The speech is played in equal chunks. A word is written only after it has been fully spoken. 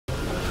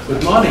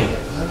Good morning.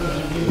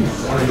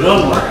 Good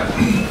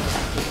morning.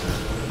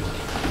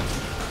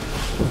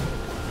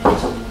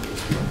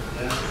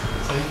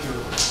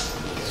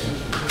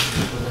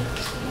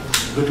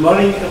 Good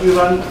morning,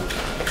 everyone.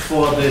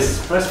 For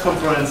this press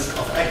conference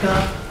of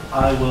ECA,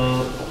 I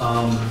will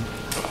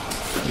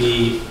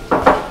be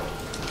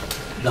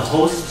the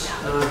host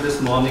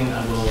this morning.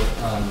 I will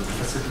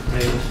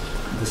facilitate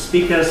the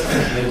speakers.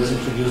 They will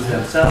introduce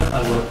themselves.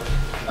 I will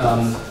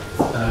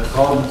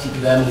call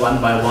them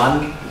one by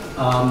one,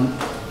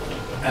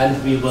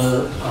 and we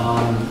will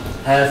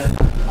have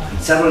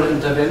several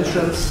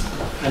interventions,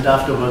 and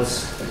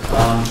afterwards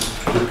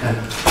you can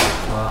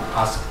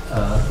ask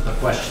the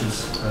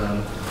questions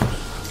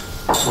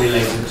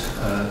related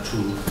to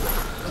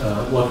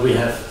what we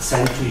have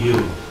sent to you.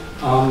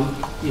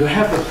 You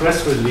have a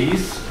press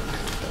release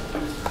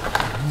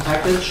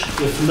package.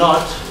 If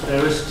not,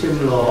 there is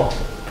Tim Law,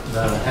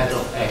 the head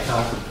of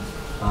ECA,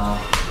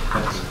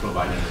 that is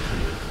providing it to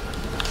you.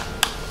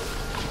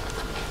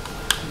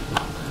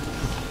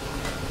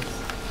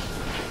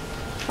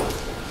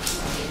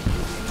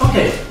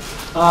 Okay,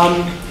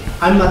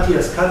 I'm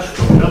Matthias Katsch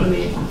from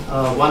Germany,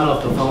 one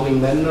of the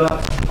founding members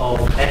of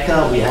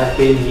ECA. We have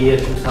been here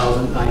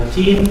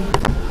 2019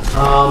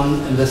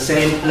 in the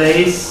same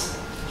place.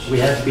 We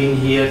have been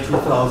here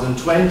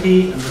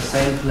 2020 in the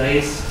same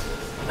place,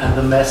 and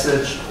the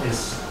message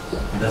is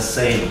the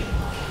same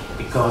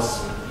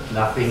because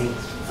nothing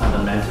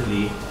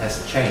fundamentally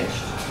has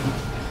changed.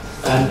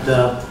 And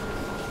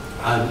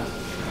I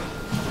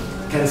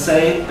can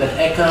say that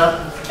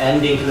ECA,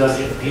 Ending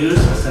Clergy Abuse,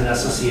 is an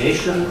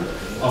association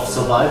of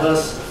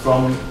survivors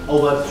from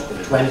over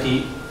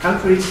 20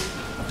 countries.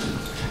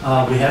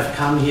 We have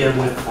come here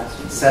with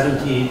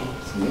 70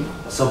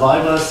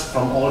 survivors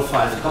from all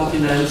 5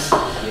 continents,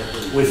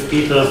 with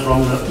people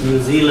from New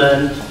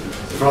Zealand,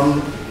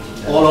 from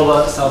all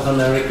over South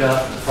America,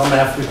 from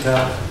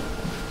Africa,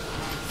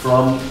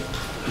 from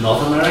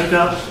North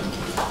America,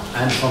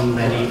 and from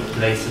many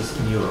places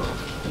in Europe.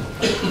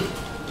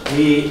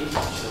 We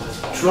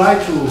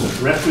try to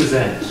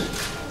represent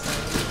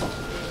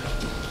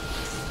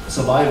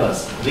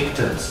survivors,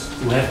 victims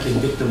who have been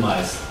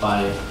victimized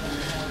by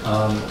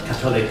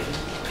Catholic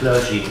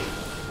clergy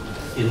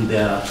in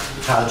their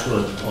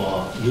childhood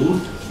or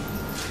youth,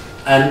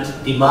 and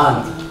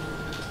demand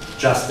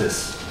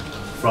justice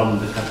from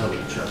the Catholic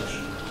Church.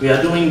 We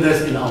are doing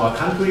this in our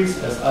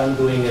countries, as I'm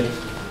doing it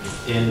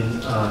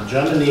in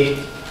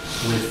Germany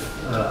with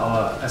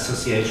our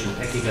association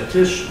ECA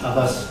Tisch.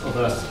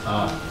 Others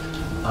are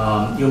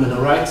human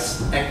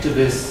rights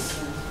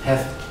activists,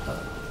 have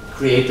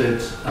created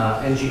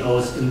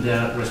NGOs in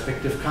their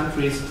respective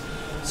countries.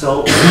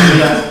 So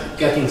we are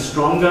getting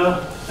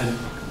stronger and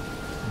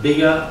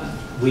bigger.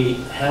 We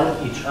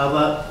help each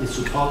other, we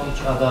support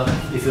each other.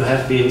 If you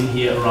have been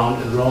here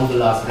around in Rome the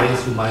last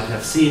days, you might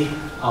have seen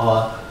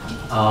our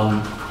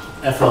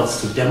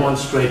efforts to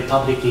demonstrate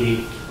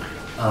publicly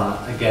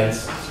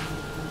against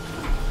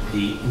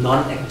the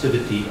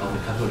non-activity of the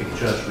Catholic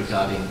Church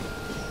regarding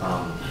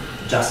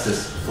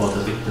justice for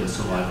the victim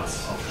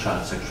survivors of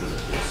child sexual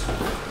abuse.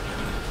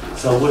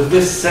 So with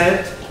this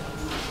said,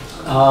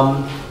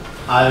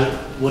 I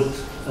would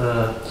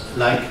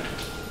like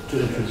to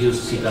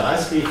introduce Peter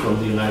Isley from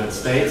the United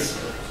States.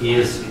 He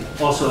is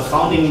also a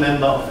founding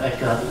member of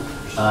ECA,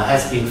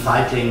 has been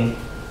fighting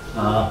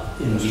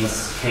in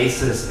these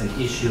cases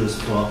and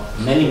issues for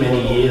many,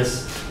 many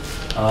years,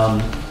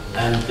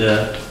 and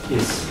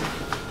is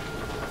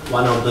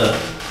one of the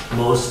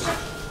most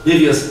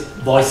vivid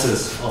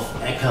voices of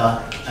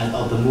ECA and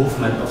of the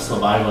movement of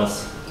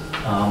survivors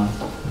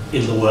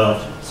in the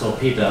world. So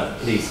Peter,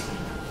 please.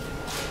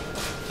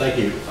 Thank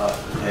you,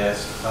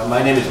 Matthias.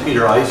 My name is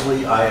Peter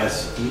Isley,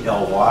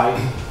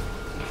 I-S-E-L-Y.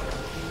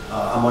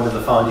 I'm one of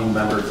the founding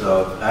members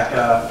of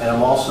ECA, and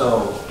I'm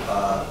also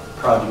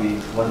proud to be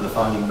one of the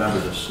founding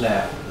members of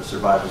SNAP, the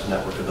Survivors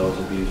Network of Those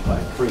Abused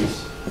by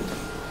Priests.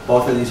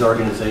 Both of these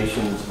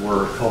organizations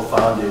were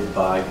co-founded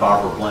by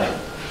Barbara Blank,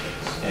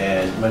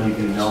 and many of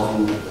you know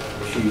who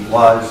she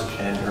was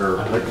and her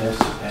witness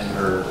and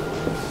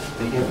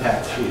the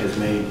impact she has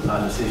made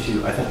on this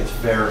issue. I think it's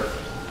fair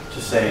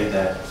to say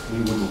that we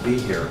wouldn't be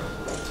here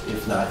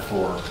if not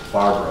for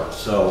Barbara.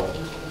 So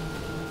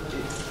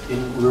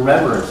in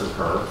remembrance of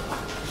her,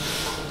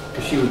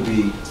 she would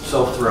be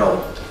so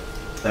thrilled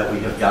that we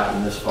have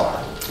gotten this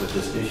far with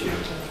this issue.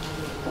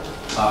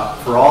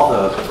 For all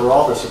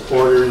the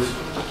supporters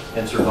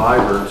and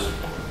survivors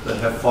that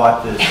have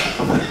fought this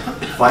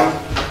fight,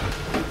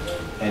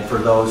 and for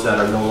those that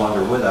are no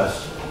longer with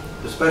us,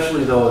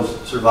 especially those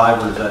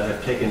survivors that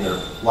have taken their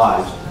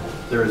lives,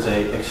 there is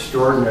an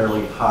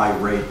extraordinarily high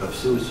rate of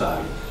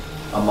suicide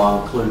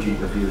among clergy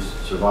abuse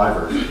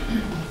survivors.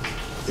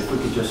 If we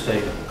could just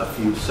take a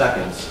few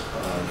seconds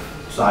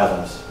of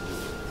silence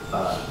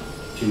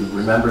to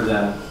remember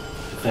them,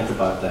 to think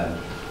about them,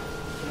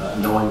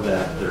 knowing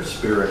that their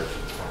spirit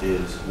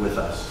is with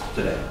us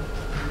today.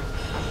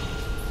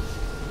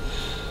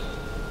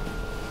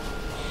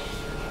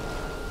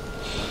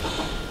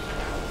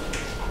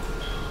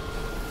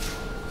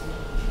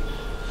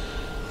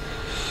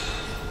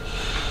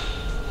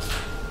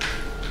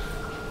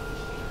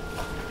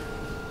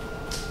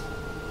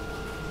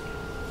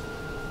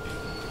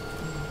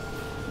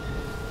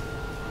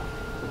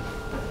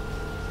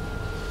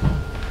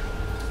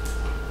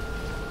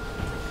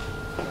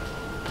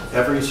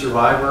 every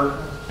survivor,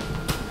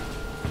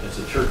 as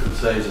the church would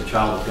say, is a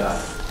child of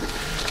God.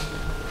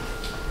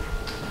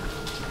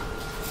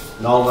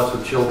 And all of us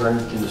are children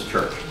in this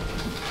church.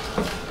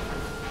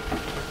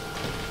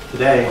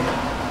 Today,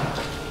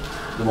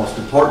 the most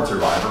important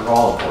survivor,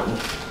 all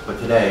important, but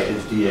today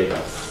is Diego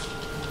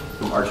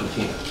from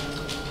Argentina.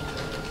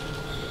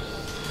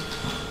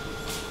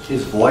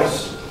 His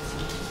voice,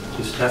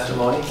 his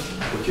testimony,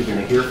 what you're going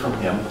to hear from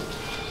him,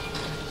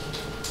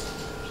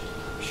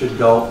 should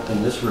go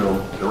in this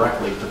room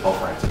directly to Pope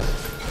Francis.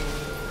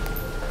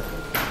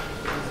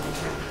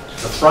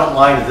 The front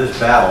line of this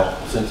battle,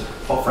 since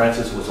Pope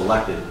Francis was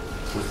elected,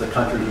 was the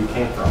country he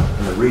came from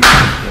and the region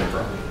he came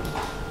from.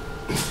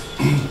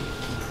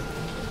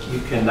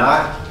 You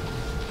cannot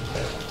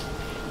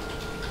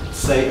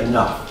say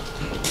enough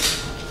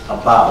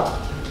about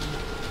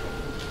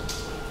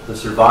the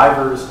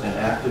survivors and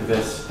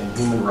activists and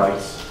human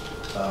rights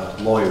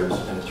lawyers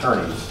and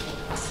attorneys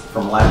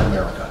from Latin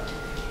America.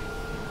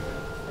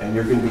 And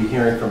you're going to be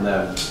hearing from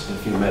them in a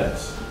few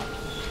minutes.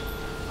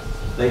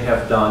 They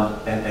have done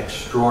an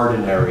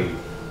extraordinary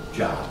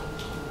job.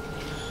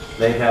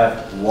 They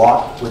have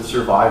walked with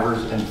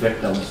survivors and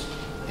victims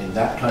in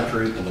that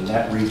country and in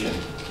that region,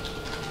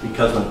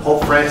 because when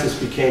Pope Francis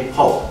became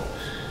Pope,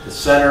 the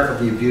center of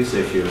the abuse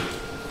issue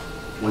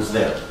was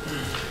there.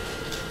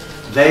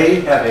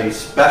 They have a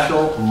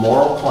special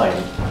moral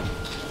claim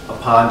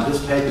upon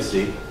this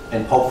papacy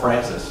and Pope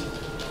Francis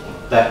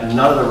that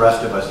none of the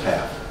rest of us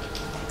have.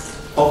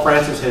 Pope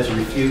Francis has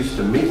refused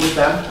to meet with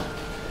them.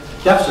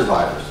 Death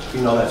survivors,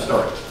 you know that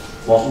story,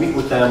 won't meet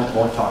with them,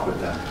 won't talk with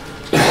them.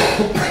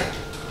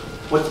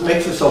 What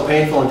makes it so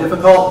painful and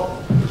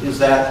difficult is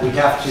that we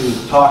have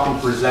to talk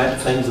and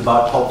present things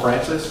about Pope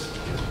Francis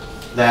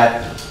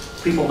that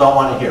people don't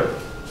want to hear.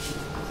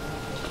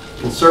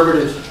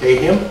 Conservatives hate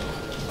him.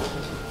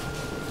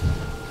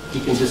 He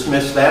can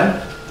dismiss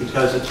them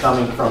because it's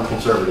coming from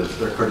conservatives,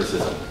 their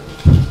criticism.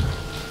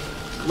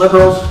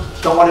 Liberals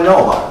don't want to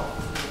know about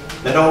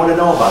it. They don't want to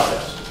know about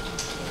this.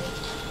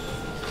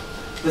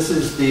 This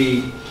is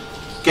the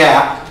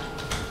gap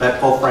that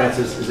Pope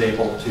Francis is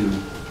able to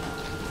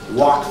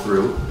walk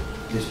through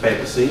his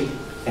papacy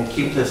and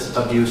keep this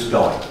abuse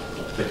going.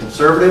 The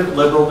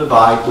conservative-liberal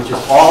divide, which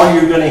is all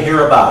you're going to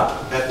hear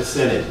about at the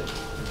Synod,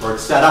 or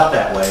it's set up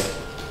that way,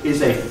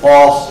 is a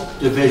false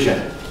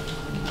division.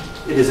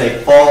 It is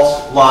a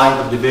false line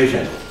of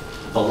division.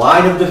 The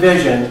line of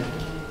division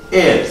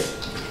is,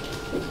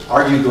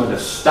 are you going to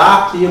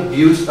stop the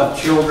abuse of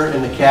children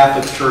in the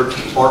Catholic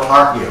Church or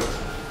aren't you?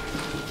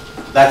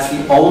 That's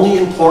the only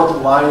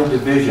important line of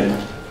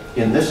division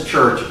in this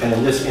church and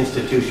in this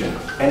institution,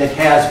 and it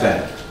has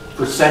been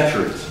for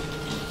centuries.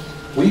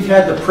 We've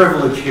had the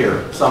privilege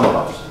here, some of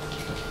us,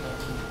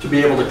 to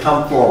be able to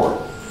come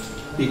forward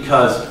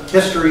because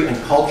history and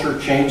culture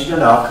changed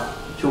enough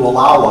to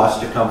allow us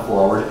to come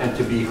forward and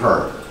to be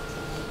heard.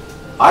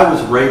 I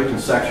was raped and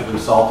sexually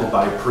assaulted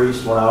by a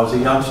priest when I was a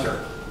youngster.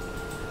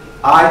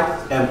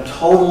 I am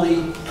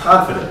totally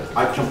confident,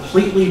 I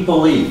completely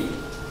believe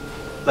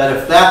that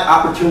if that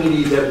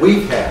opportunity that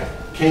we've had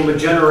came a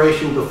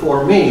generation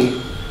before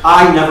me,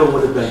 I never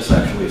would have been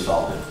sexually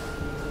assaulted.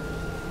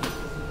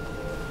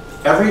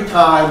 Every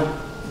time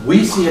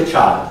we see a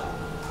child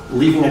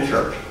leaving a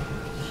church,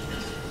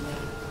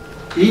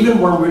 even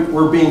when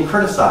we're being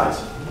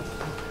criticized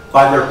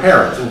by their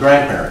parents and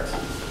grandparents,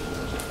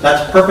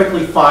 that's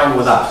perfectly fine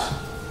with us,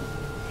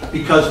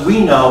 because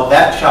we know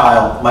that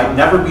child might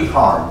never be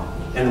harmed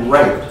and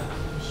raped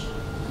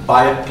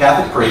by a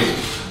Catholic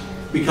priest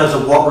because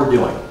of what we're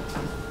doing.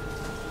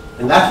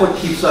 And that's what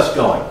keeps us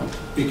going,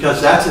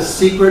 because that's a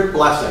secret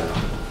blessing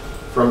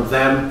from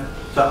them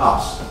to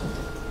us.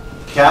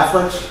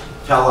 Catholics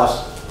tell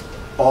us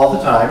all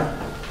the time,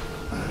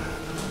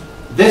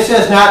 this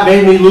has not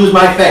made me lose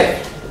my faith.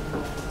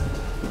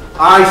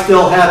 I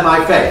still have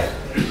my faith.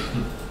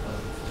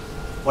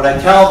 What I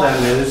tell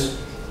them is,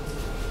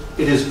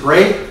 it is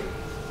great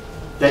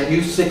that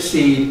you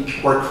succeed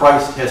where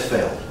Christ has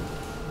failed.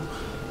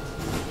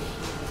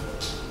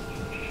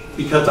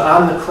 Because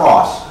on the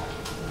cross,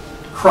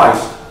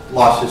 Christ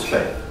lost his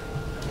faith.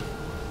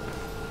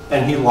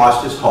 And he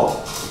lost his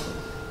hope.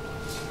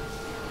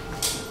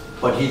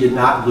 But he did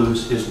not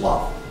lose his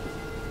love.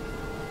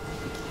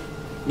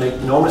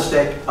 Make no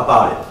mistake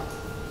about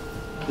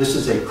it. This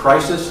is a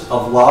crisis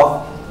of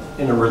love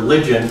in a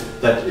religion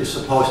that is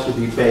supposed to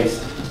be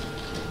based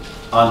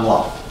on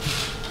love.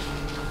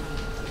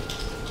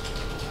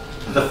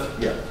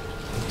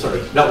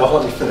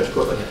 Let me finish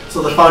quickly.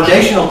 So the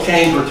foundational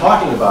change we're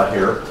talking about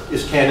here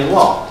is canon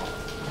law.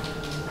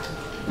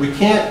 We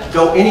can't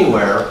go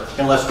anywhere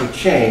unless we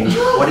change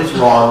what is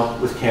wrong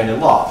with canon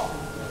law.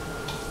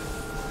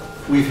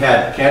 We've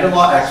had canon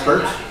law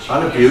experts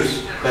on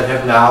abuse that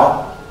have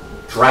now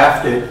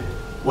drafted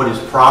what is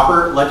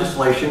proper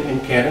legislation in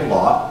canon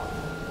law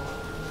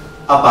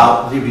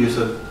about the abuse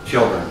of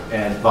children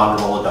and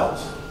vulnerable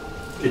adults.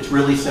 It's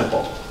really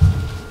simple.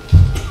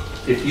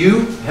 If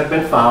you have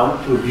been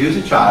found to abuse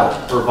a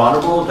child or a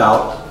vulnerable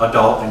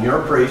adult and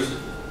you're a priest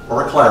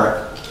or a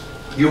cleric,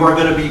 you are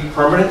going to be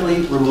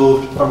permanently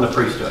removed from the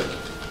priesthood.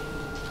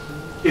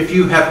 If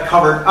you have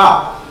covered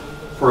up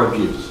for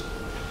abuse,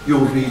 you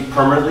will be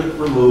permanently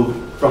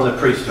removed from the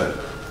priesthood.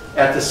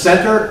 At the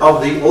center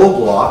of the old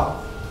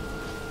law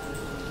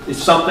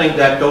is something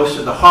that goes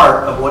to the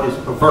heart of what is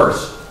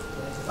perverse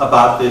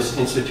about this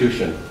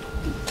institution.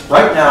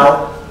 Right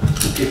now,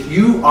 if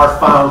you are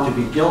found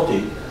to be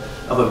guilty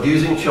of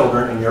abusing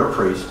children and you're a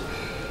priest,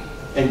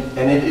 and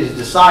it is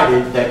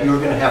decided that you're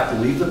going to have to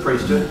leave the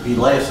priesthood, be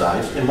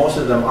laicized, and most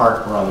of them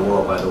aren't around the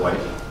world, by the way,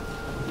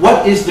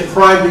 what is the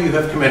crime that you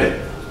have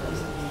committed?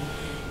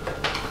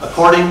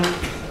 According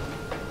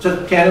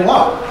to canon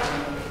law,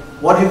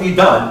 what have you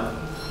done?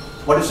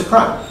 What is the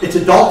crime? It's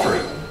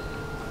adultery.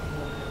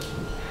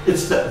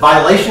 It's the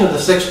violation of the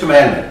sixth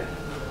commandment.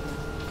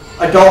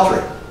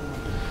 Adultery.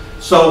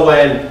 So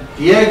when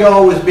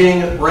Diego was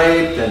being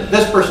raped, and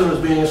this person was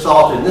being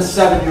assaulted, and this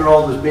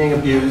 7-year-old was being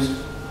abused,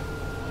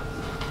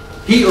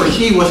 he or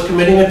she was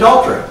committing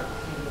adultery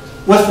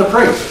with the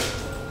priest.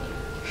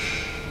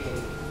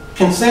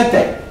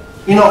 Consenting.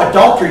 You know,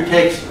 adultery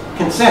takes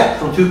consent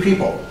from two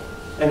people.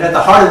 And at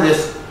the heart of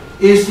this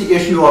is the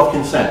issue of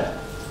consent.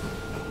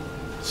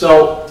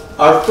 So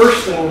our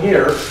first thing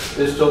here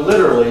is to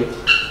literally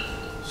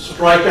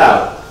strike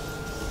out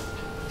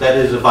that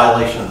is a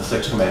violation of the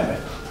sixth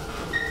commandment.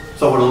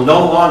 So it will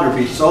no longer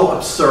be so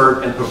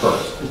absurd and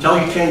perverse.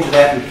 Until you change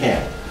that, you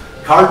can't.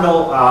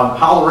 Cardinal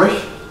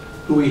Hollerich,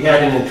 who we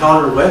had an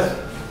encounter with,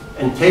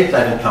 and taped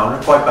that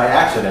encounter, quite by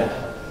accident,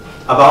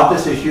 about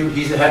this issue.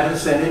 He's the head of the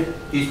Synod.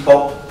 He's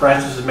Pope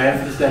Francis' man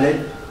for the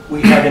Synod.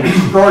 We had an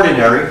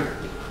extraordinary,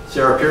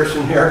 Sarah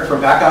Pearson here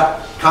from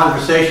ECA,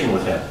 conversation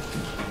with him.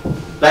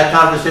 That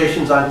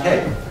conversation's on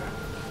tape.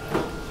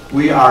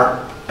 We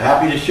are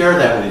happy to share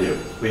that with you.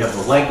 We have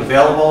the link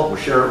available. We'll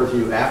share it with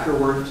you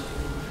afterwards.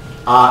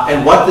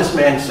 And what this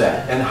man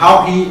said, and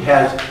how he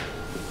has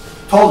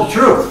told the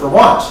truth for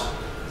once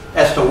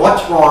as to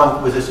what's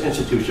wrong with this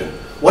institution,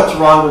 what's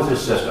wrong with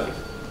this system.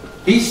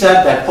 He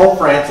said that Pope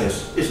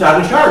Francis is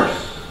not in charge.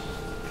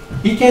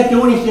 He can't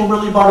do anything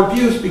really about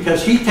abuse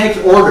because he takes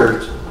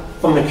orders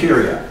from the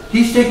Curia.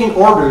 He's taking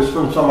orders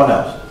from someone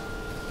else.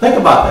 Think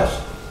about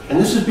this. And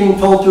this is being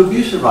told to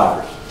abuse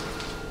survivors.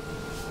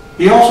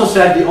 He also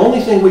said the only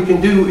thing we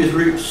can do is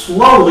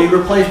slowly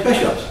replace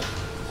bishops.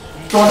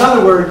 So in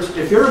other words,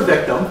 if you're a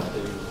victim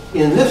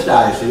in this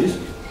diocese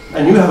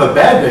and you have a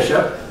bad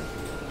bishop,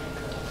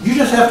 you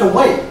just have to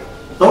wait.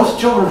 Those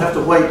children have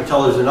to wait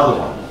until there's another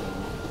one.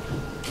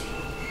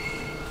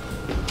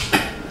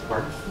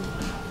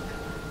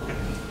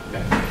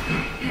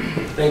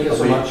 Thank you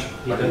so much,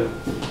 Peter.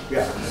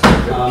 Yeah.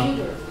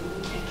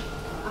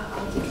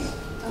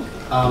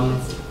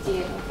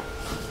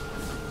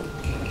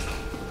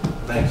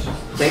 Thanks.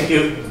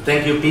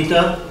 Thank you,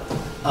 Peter.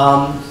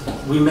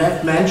 We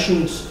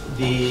mentioned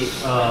the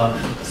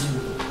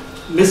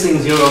missing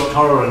zero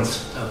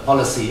tolerance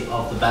policy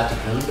of the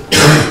Vatican,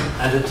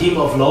 and a team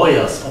of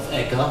lawyers of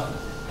ECA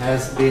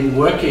has been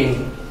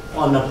working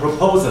on a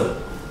proposal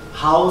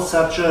how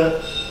such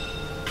a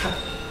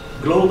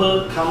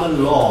global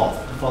common law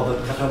for the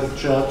Catholic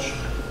Church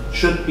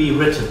should be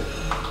written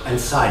and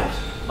signed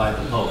by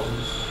the Pope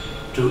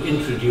to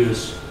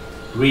introduce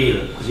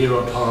real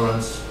zero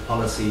tolerance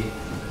policy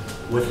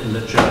within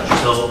the Church.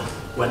 So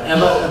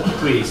whenever a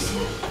priest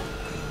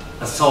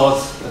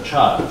assaults a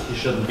child, he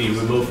shouldn't be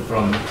removed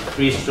from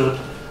priesthood,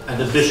 and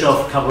the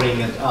bishop covering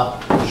it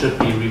up should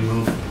be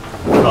removed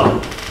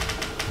from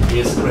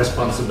his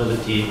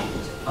responsibility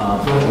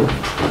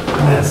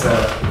as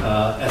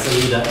a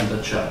leader in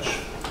the Church.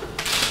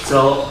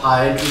 So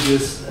I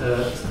introduced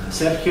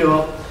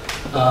Sergio,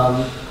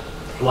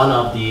 one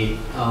of the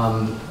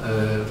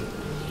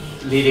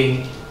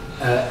leading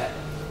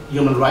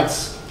human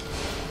rights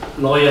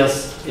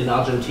lawyers in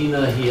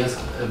Argentina. He has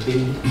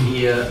been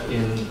here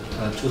in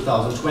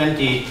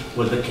 2020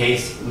 with the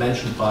case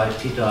mentioned by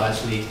Peter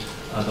Eisley,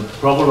 the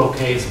Provolo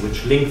case,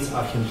 which links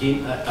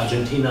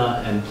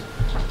Argentina and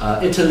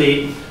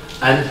Italy,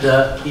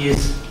 and he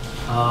is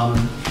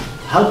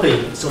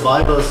helping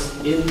survivors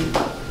in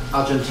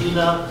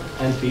Argentina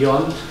and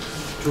beyond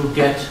to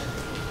get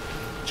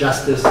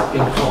justice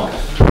in court.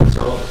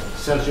 So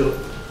Sergio,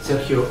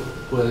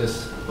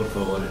 puedes por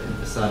favor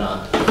empezar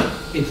a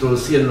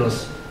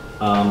introducirnos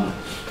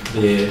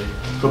the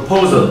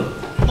proposal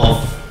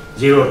of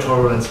zero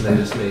tolerance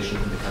legislation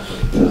in the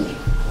Catholic Church.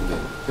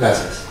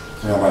 Gracias.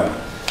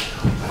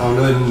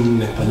 Hablo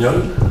en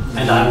español.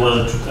 And I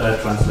will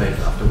translate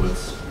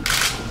afterwards.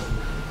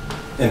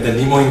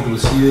 Entendimos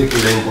inclusive que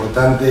era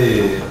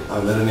importante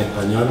hablar en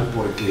español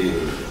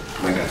porque,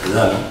 no en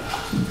castellano,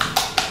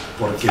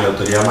 porque la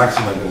autoridad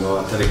máxima que nos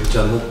va a estar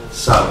escuchando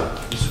sabe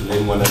que su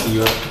lengua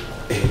nativa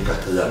es el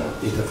castellano.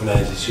 Y esta fue una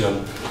decisión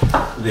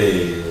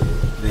de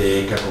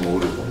ECA como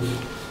grupo.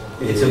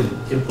 It's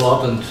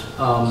important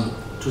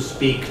to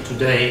speak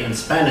today in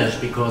Spanish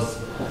because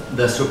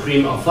the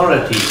supreme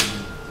authority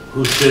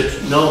who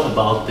should know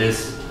about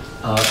this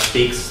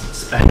speaks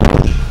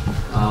Spanish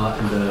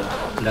in the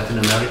Latin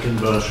American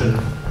version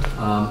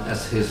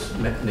as his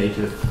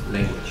native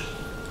language.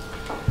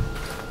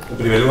 En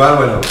primer lugar,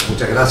 bueno,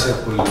 muchas gracias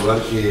por el lugar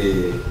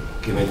que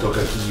me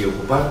toca aquí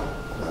ocupar,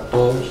 a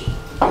todos.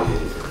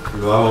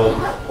 Lo hago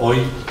hoy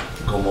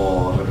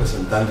como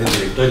representante del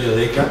directorio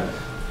de ECA,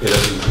 pero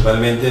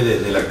principalmente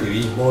desde el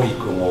activismo y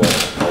como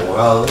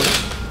abogado.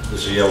 Yo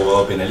soy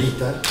abogado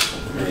penalista,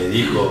 me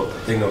dedico,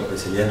 tengo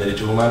especialidad en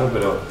derechos humanos,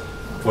 pero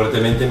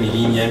fuertemente mi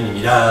línea, mi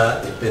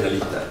mirada es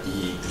penalista.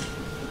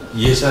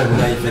 Y esa es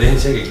una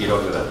diferencia que quiero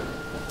aclarar.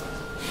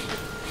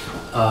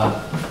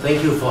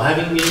 Thank you for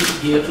having me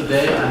here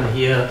today. I'm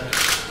here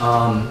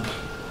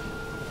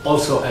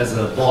also as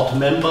a board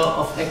member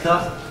of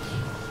ECA,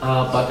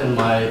 but in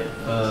my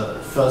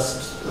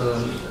first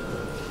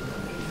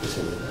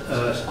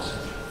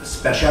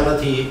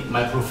specialty,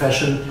 my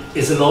profession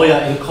is a lawyer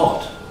in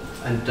court,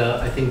 and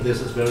I think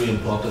this is very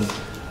important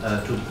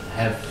to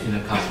have in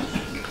account.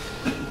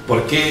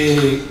 ¿Por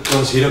qué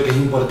considero que es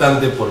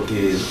importante?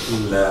 Porque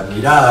la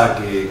mirada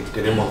que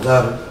queremos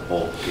dar,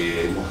 o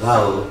que hemos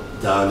dado,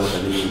 dándolo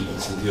también en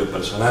sentido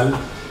personal,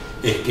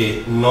 es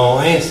que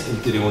no es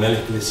el tribunal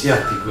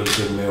eclesiástico el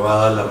que me va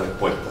a dar la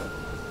respuesta,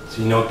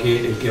 sino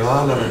que el que va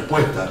a dar la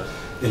respuesta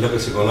es lo que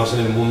se conoce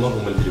en el mundo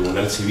como el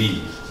tribunal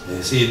civil, es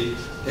decir,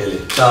 el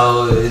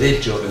Estado de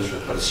Derecho en su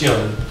expresión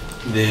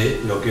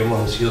de lo que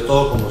hemos sido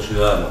todos como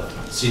ciudadanos,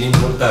 sin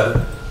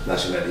importar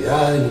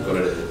nacionalidades, ni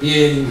colores de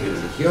piel, ni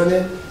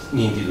religiones,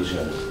 ni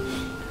instituciones.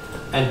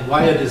 And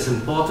why it is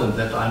important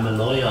that I'm a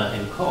lawyer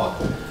in court?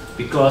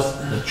 Because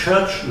the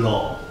church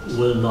law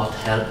will not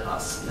help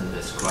us in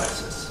this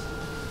crisis.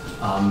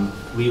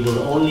 We will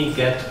only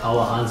get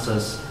our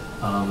answers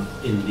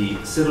in the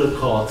civil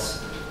courts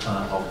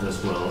of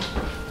this world,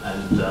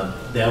 and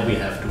there we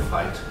have to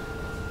fight.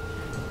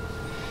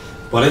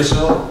 Por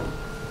eso,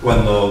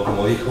 cuando,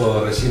 como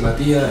dijo recién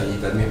Matías y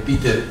también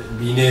Peter,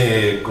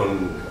 vine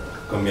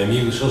con mi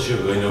amigo y socio,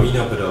 que hoy no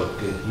vino, pero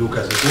que es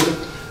Lucas Secur,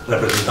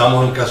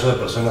 representamos el caso de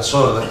personas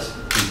sordas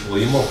y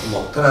pudimos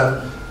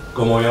mostrar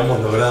cómo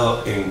habíamos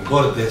logrado en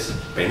cortes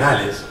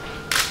penales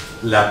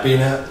la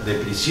pena de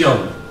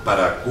prisión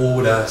para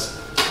curas,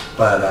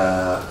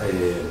 para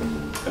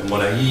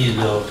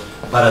monaguillos,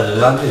 para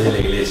ayudantes de la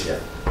iglesia.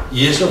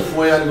 Y eso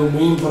fue algo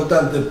muy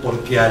importante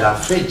porque a la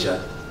fecha,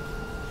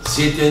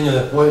 7 años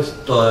después,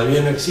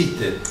 todavía no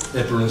existe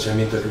el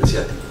pronunciamiento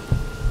eclesiástico.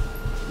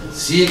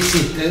 Sí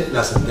existe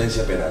la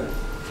sentencia penal.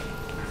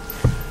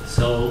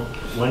 So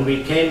when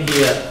we came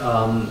here,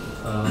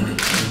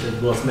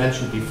 it was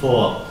mentioned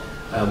before,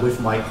 with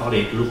my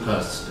colleague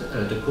Lucas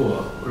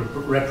Decour,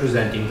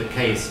 representing the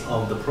case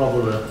of the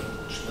probable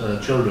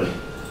children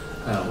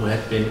who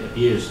had been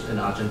abused in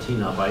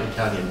Argentina by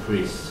Italian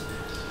priests.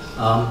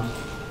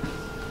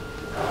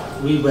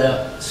 We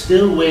were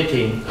still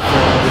waiting for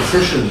a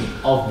decision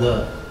of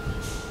the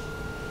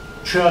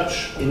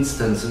church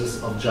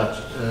instances of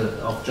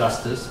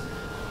justice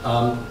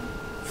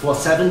for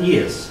 7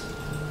 years.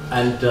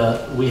 And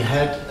we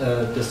had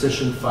a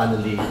decision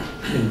finally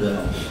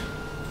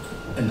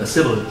in the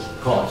civil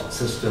court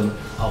system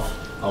of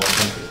our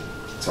country.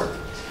 Exacto.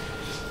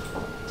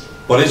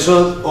 Por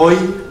eso hoy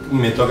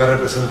me toca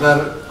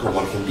representar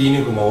como argentino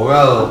y como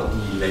abogado,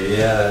 y la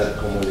idea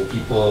como el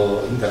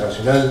equipo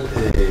internacional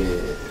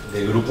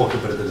de grupos que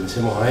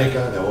pertenecemos a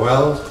ECA, de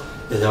abogados,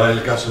 es llevar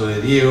el caso de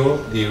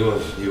Diego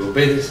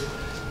Pérez,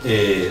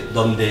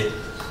 donde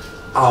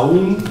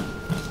aún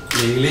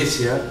la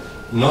Iglesia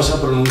no se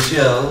ha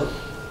pronunciado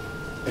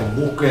en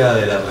búsqueda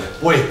de la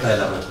respuesta, de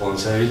la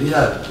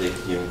responsabilidad de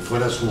quien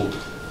fuera su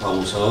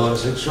abusador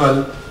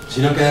sexual,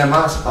 sino que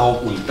además ha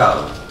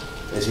ocultado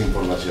esa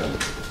información.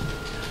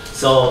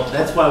 So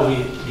that's why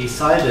we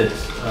decided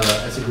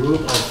as a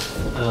group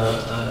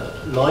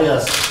of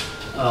lawyers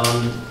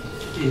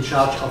in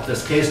charge of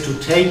this case to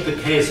take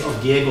the case of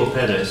Diego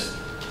Perez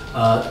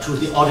to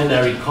the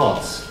ordinary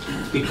courts,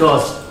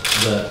 because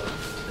the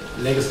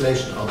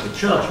legislation of the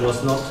church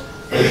was not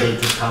able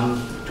to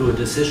come to a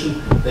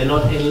decision. They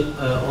not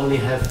only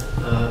have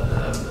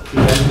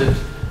prevented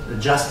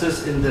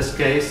justice in this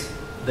case,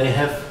 they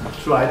have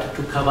tried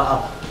to cover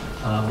up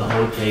the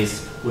whole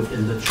case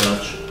within the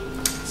church.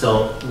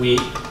 So we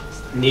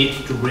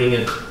need to bring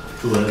it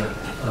to an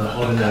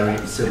ordinary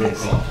civil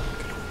court.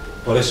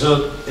 Por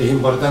eso es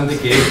importante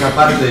que esta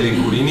parte del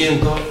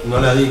encubrimiento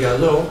no la diga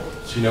yo,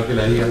 sino que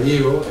la diga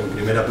Diego en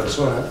primera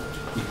persona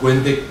y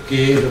cuente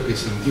qué es lo que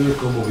sintió y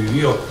cómo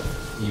vivió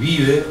y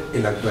vive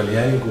en la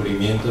actualidad el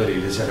encubrimiento de la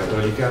Iglesia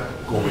Católica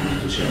como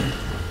institución.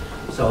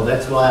 So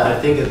that's why I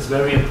think it's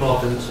very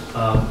important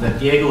that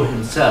Diego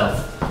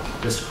himself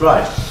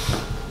described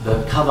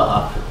the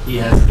cover-up he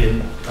has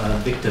been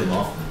victim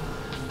of,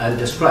 and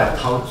described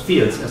how it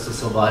feels as a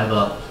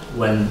survivor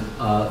when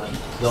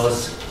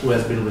those who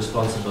have been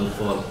responsible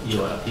for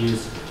your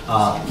abuse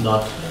are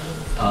not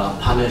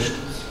punished,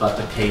 but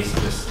the case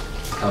is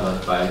covered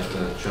by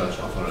the church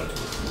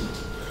authorities.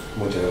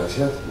 Muchas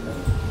gracias.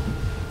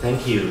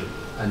 Thank you.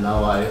 And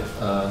now I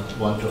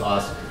want to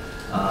ask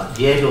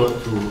Diego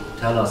to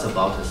tell us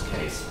about his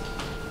case.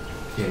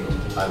 Diego,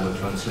 I will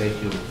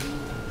translate you.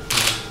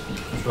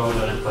 Yo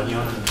hablo en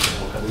español,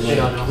 en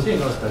castellano. Sí,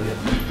 no, está bien.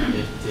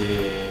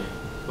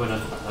 Bueno,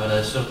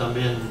 agradecer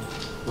también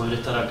poder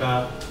estar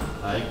acá,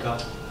 a ECA,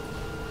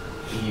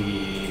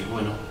 y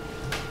bueno,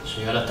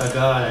 llegar hasta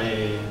acá,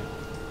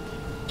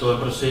 todo el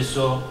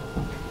proceso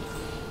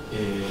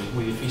es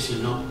muy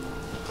difícil, ¿no?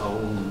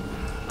 Aún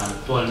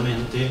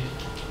actualmente,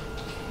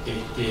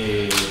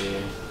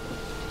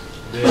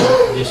 ver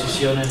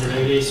decisiones de la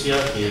Iglesia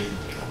que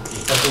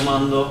está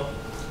tomando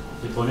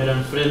de poner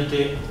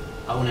enfrente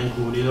a un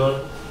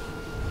encubridor,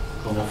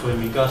 como fue en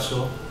mi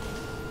caso,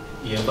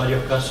 y en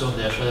varios casos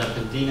de allá de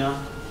Argentina,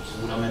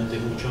 seguramente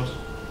muchos,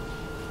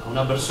 a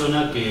una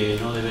persona que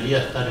no debería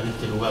estar en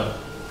este lugar.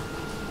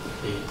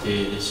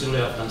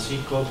 Decirle a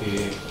Francisco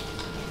que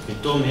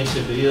tome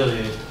ese pedido,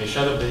 que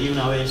ya lo pedí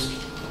una vez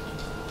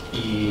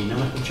y no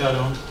me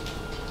escucharon,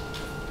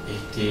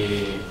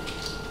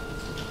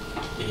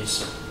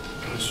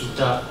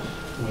 resulta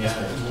muy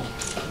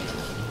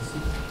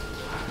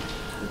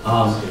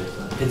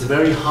It's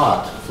very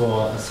hard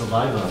for a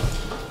survivor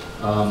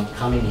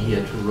coming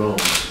here to Rome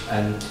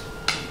and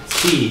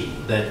see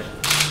that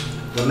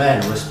the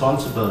man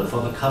responsible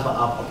for the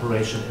cover-up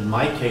operation in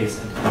my case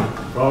and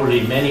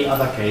probably many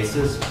other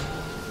cases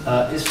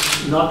is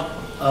not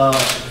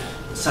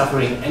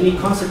suffering any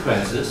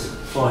consequences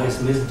for his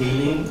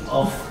misdealing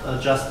of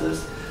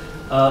justice,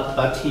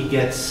 but he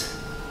gets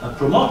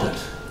promoted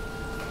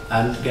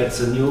and gets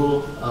a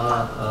new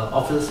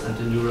office and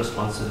a new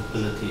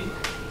responsibility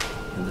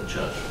in the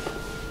church.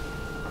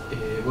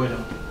 Bueno,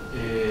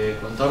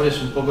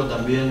 contarles un poco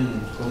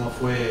también cómo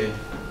fue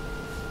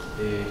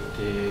el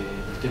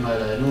tema de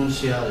la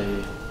denuncia,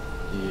 de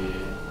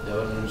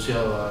haber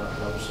denunciado al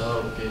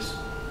abusador,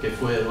 que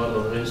fue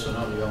Eduardo Lorenzo,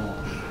 ¿no? Digamos,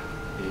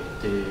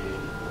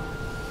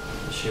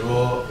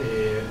 llegó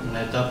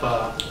una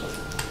etapa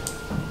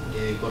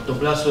de corto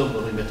plazo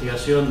por la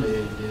investigación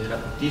de la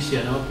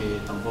justicia, ¿no?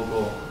 Que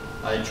tampoco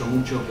ha hecho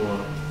mucho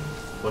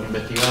por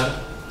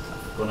investigar,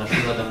 con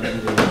ayuda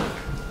también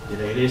de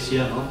la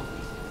Iglesia, ¿no?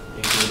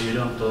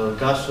 Encubrieron todo el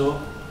caso.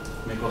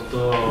 Me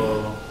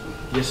costó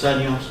 10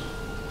 años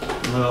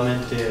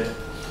nuevamente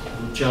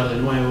luchar de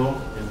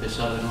nuevo,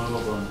 empezar de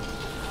nuevo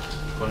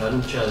con la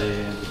lucha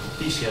de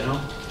justicia, ¿no?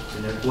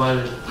 En el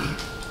cual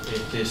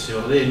se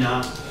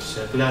ordena,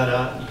 se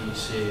aclara y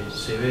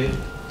se ve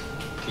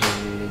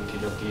que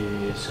lo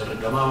que se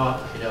reclamaba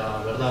era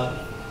verdad,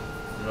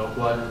 en lo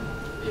cual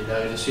la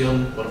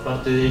agresión por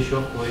parte de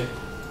ellos fue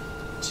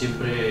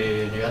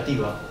siempre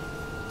negativa.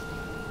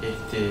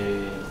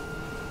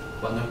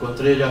 Cuando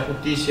encontré la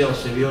justicia, o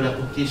se vio la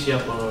justicia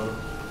por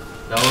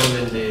la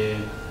orden de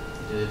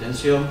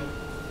detención,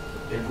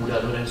 el cura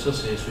Lorenzo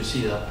se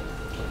suicida.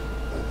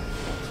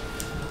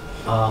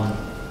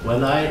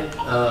 When I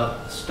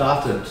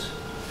started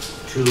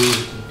to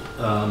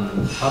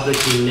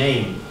publicly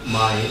name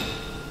my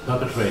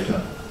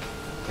perpetrator,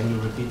 can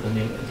you repeat the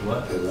name,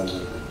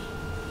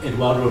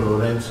 Eduardo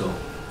Lorenzo?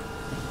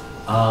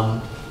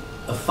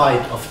 A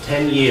fight of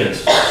 10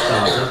 years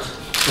started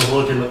to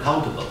hold him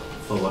accountable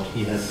for what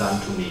he has done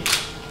to me.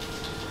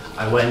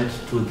 I went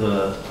to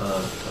the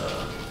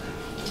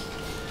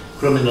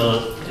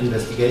criminal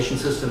investigation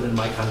system in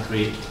my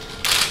country,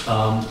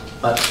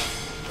 but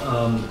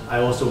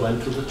I also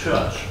went to the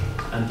church,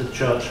 and the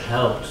church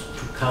helped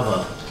to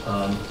cover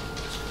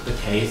the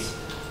case,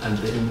 and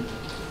the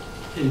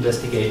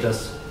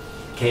investigators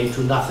came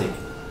to nothing.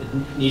 It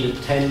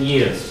needed 10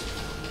 years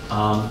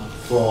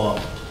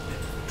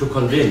to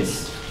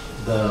convince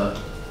the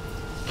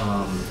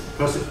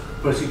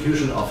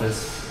prosecution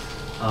office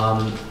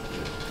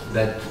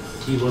that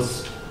he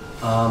was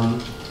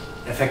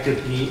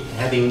effectively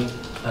having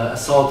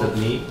assaulted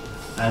me,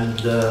 and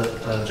the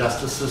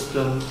justice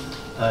system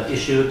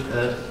issued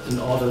an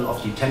order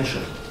of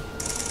detention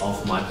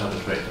of my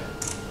perpetrator.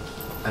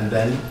 And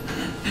then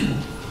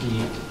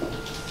he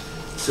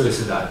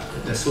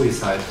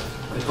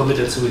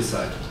committed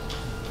suicide.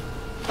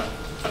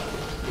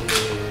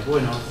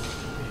 Bueno,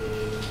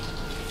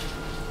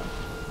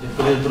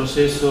 después del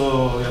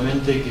proceso,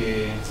 obviamente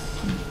que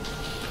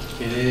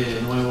quedé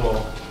de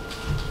nuevo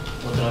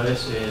otra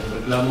vez el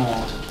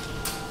reclamo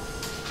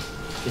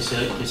que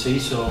se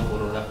hizo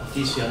por la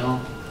justicia, ¿no?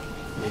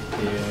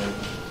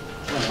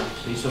 Bueno,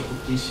 se hizo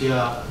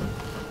justicia,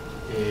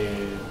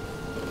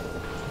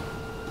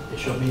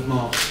 ellos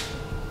mismos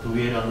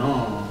tuvieron,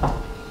 ¿no?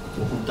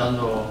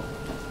 Ocultando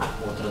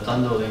o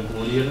tratando de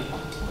encubrir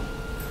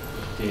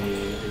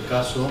el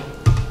caso,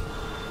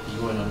 y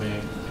bueno,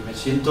 me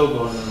siento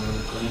con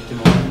este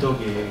momento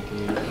que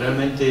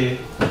realmente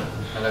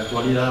a la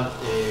actualidad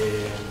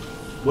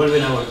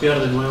vuelven a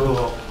golpear de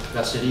nuevo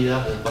las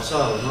heridas del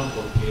pasado, ¿no?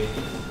 Porque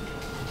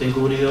este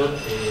encubridor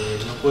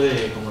no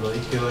puede, como lo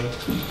dije hoy,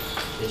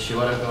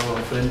 llevar a cabo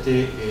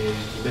enfrente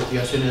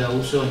investigaciones de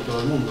abuso en todo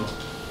el mundo.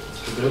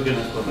 Yo creo que no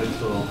es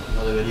correcto,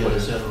 no debería de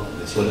serlo.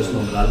 ¿Puedes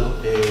nombrarlo?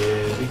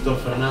 Víctor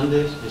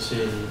Fernández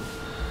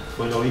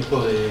fue el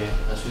obispo de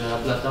la ciudad de La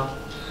Plata,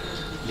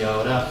 y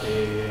ahora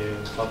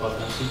Papa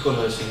Francisco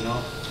lo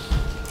designó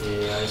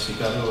a ese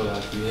cargo de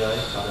actividades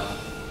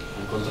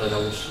en contra del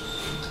abuso.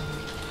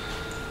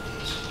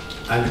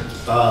 And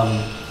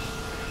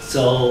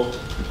so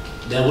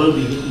there will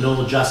be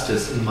no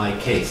justice in my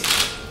case.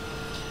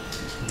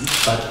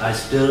 but I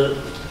still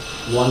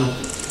want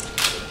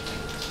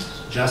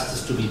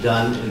justice to be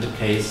done in the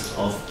case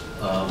of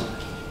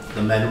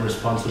the man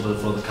responsible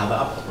for the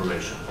cover-up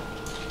operation.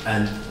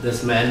 And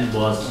this man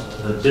was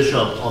the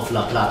Bishop of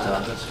La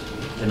Plata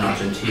in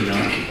Argentina,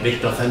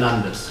 Victor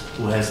Fernandez,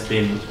 who has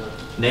been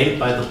named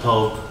by the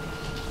Pope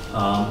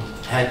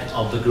head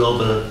of the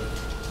global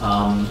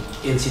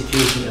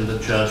institution in the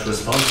church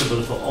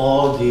responsible for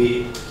all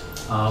the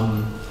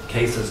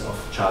cases of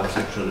child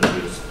sexual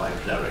abuse by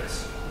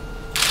clerics.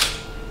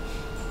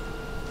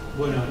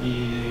 Bueno,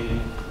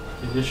 y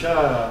desde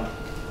ya,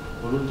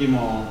 por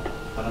último,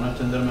 para no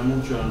extenderme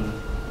mucho,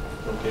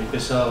 porque es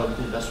pesado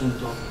el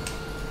asunto,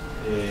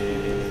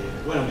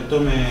 bueno, que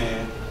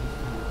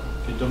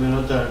tome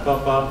nota del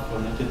Papa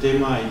con este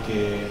tema y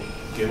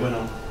que bueno,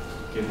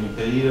 que mi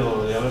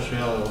pedido de haber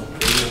llegado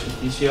pedido de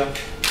justicia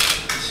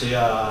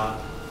sea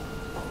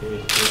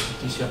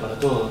justicia para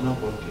todos, ¿no?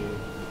 Porque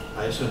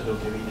a eso es lo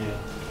que vine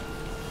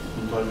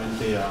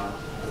puntualmente a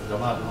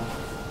reclamar, ¿no?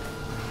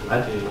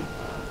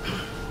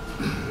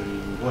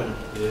 Y bueno,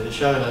 desde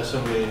ya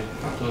agradecerle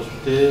a todos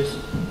ustedes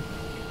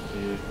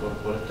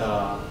por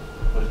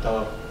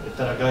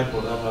estar acá y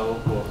por dar la voz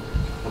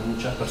por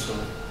muchas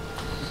personas.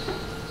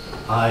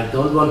 I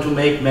don't want to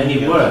make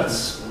many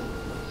words.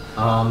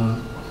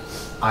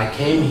 I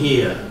came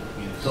here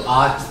to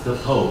ask the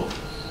Pope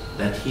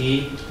that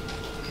he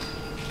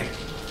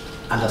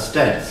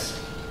understands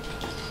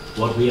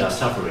what we are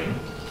suffering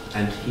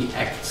and he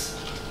acts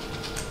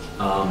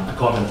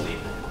accordingly.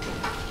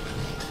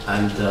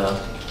 And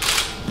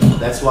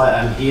that's why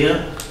I'm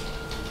here,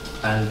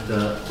 and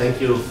thank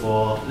you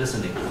for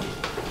listening to me.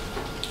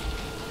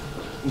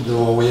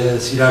 Yo voy a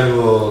decir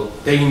algo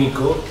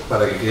técnico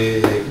para que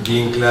quede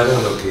bien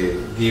claro lo que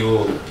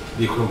Diego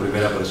dijo en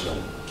primera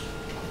persona.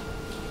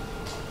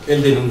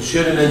 Él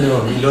denunció en el año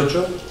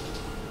 2008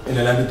 en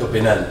el ámbito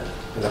penal,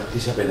 en la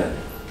justicia penal.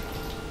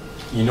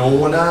 Y no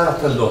hubo nada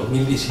hasta el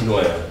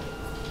 2019.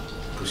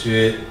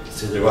 Inclusive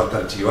se llegó hasta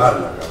archivar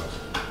la causa.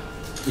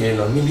 Y en el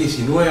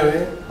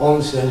 2019,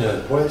 11 años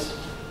después,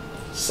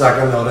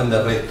 sacan la orden de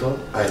arresto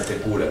a este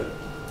cura.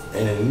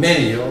 En el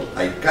medio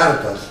hay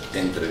cartas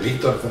entre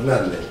Víctor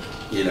Fernández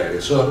y el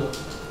agresor,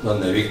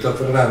 donde Víctor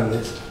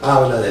Fernández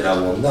habla de la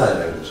bondad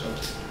del agresor.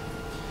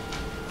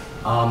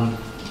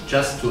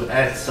 Just to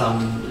add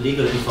some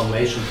legal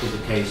information to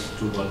the case,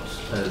 to what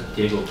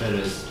Diego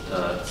Perez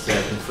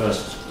said in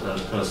first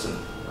person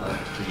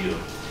to you.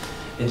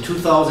 In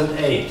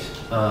 2008,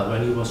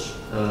 when he was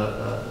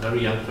a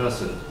very young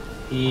person,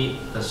 he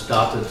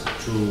started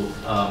to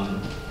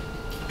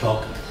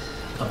talk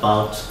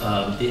about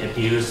the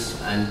abuse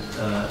and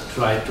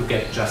tried to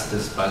get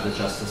justice by the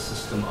justice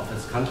system of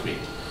his country.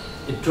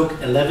 It took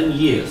 11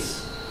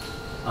 years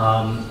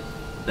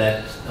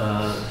that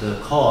the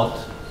court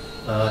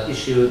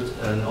issued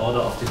an order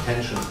of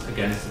detention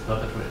against the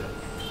perpetrator.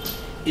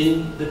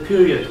 In the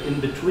period in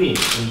between,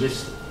 in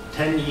this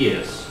 10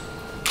 years,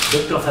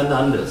 Victor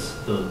Fernandez,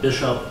 the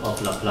Bishop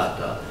of La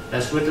Plata,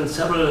 has written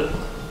several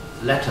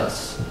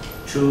letters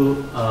to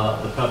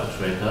the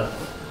perpetrator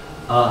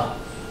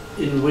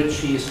in which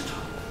he is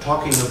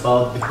talking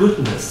about the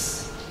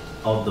goodness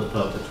of the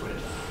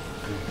perpetrator.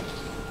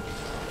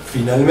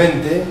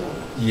 Finalmente,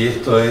 y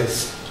esto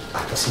es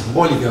hasta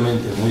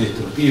simbólicamente muy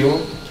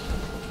destructivo,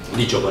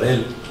 dicho por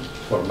él,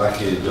 por más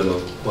que yo lo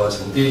pueda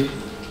sentir,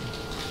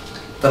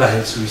 tras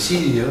el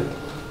suicidio,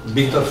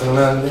 Víctor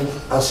Fernández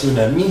hace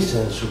una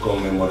misa en su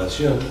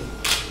conmemoración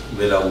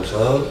del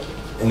abusador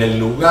en el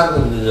lugar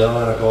donde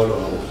llevaban a cabo los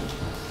abusos.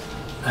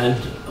 And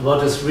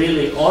what is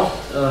really odd,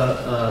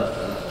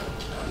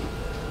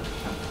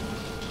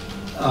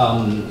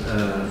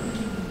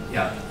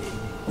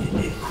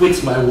 it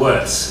quits my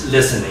words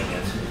listening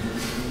it.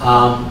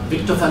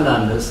 Victor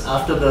Fernandez,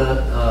 after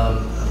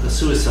the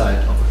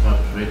suicide of the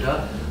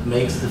perpetrator,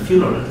 makes the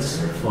funerals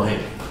for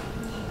him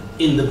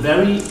in the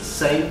very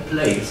same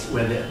place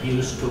where the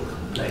abuse took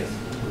place.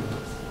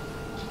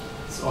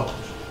 It's odd.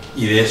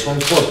 Y de eso hay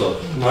fotos,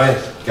 no es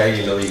que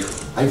alguien lo dijo,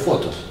 hay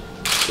fotos.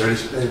 There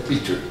is a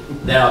picture.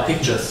 There are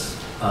pictures.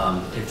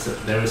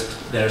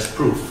 There is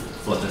proof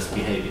for this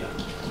behavior,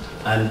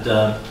 and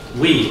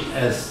we,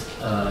 as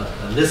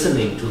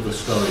listening to the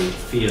story,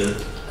 feel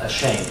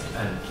ashamed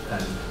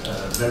and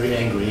very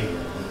angry.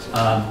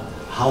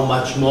 How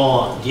much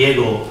more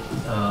Diego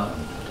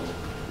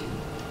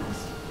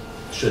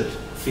should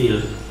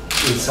feel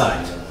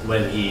inside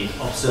when he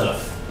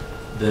observed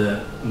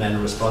the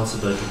man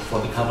responsible for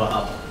the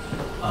cover-up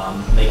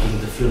making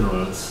the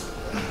funerals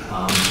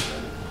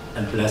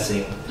and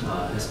blessing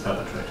his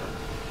perpetrator.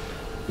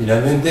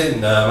 Finalmente,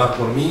 nada más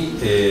por mí,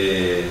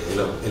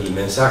 el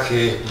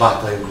mensaje es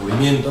basta de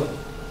encubrimiento,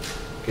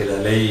 que la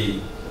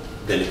ley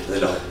de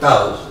los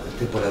estados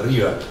esté por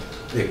arriba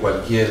de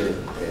cualquier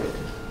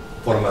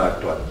forma de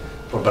actuar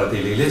por parte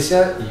de la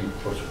Iglesia,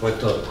 y por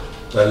supuesto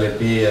darle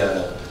pie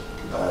al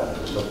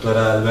doctor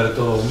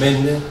Alberto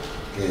Méndez,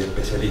 que es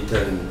especialista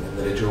en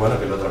derecho humano,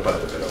 que es la otra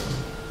parte, pero...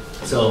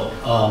 So,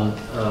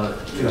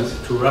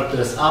 to wrap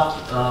this up,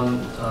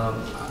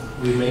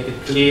 we make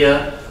it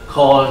clear,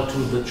 call to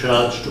the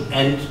church to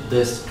end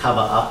this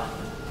cover-up.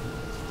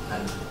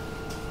 And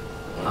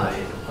I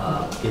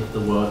give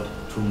the word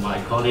to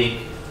my colleague,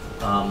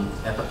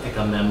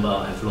 ECA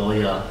member and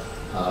lawyer,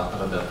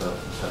 Roberto.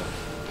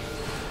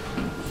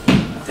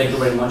 Thank you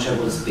very much. I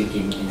will speak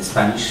in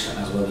Spanish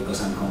as well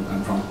because I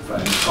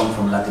come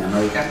from Latin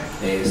America.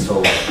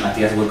 So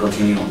Matías will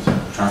continue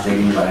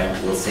translating what I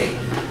will say.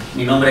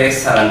 Mi nombre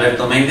es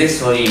Adalberto Méndez,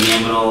 soy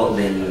miembro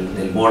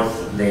del board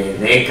de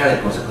ECA, del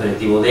Consejo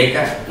Directivo de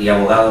ECA y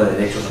abogado de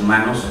derechos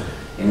humanos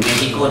en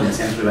México, en el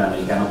Centro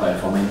Iberoamericano para el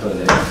Fomento del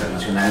Derecho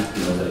Internacional y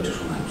los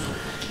Derechos Humanos.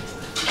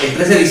 El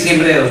 3 de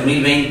diciembre de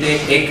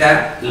 2020,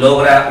 ECA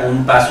logra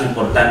un paso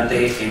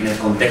importante en el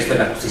contexto de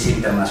la justicia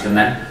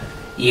internacional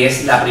y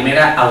es la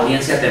primera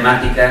audiencia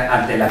temática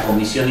ante la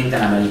Comisión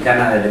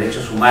Interamericana de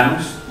Derechos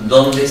Humanos,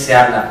 donde se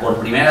habla por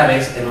primera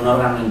vez en un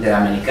órgano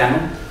interamericano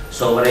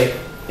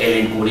sobre el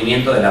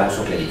encubrimiento del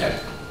abuso clerical.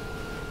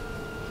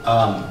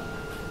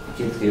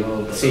 ¿Quién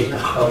escribió? Sí.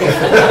 Okay.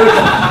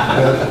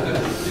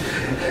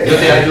 Yo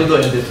te ayudo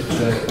en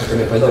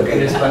español.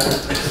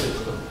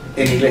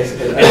 En inglés.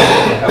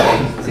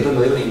 Sí,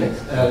 lo digo en inglés.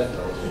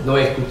 No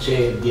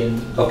escuché bien.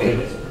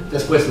 Okay.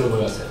 Después lo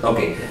voy a hacer.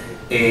 Okay.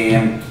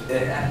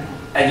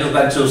 I just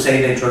want to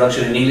say the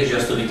introduction in English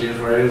just to be clear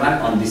for everyone.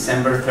 On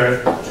December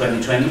 3rd,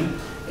 2020,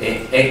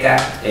 ECA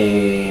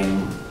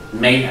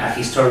made a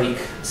historic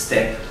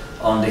step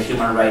on the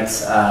human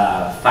rights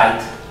fight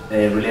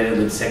related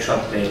with sexual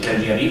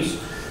clergy abuse.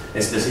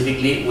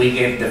 Specifically, we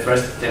gave the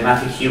first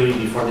thematic hearing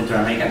before the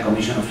Inter-American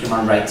Commission of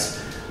Human Rights,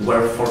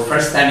 where for the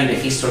first time in the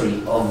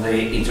history of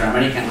the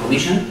Inter-American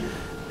Commission,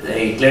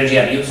 clergy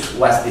abuse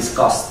was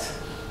discussed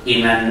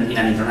in an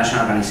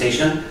international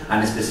organization,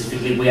 and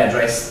specifically we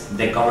addressed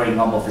the covering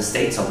up of the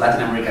states, of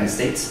Latin American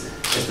states,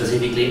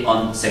 specifically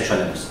on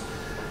sexual abuse.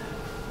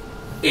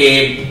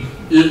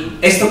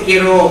 Esto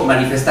quiero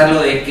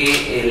manifestarlo de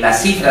que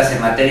las cifras en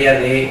materia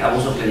de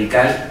abuso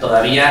clerical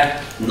todavía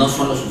no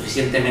son lo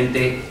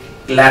suficientemente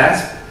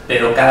claras,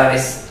 pero cada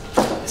vez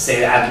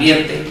se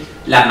advierte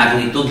la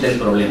magnitud del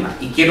problema.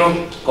 Y quiero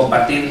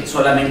compartir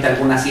solamente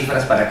algunas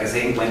cifras para que se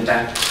den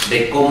cuenta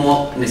de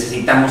cómo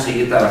necesitamos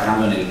seguir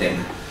trabajando en el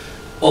tema.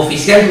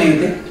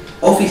 Oficialmente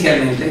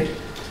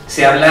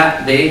se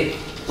habla de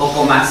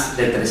poco más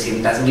de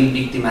 300,000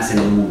 víctimas en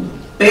el mundo,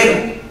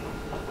 pero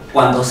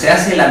cuando se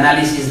hace el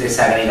análisis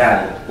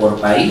desagregado por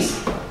país,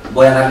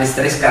 voy a darles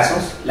 3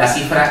 casos, la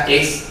cifra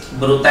es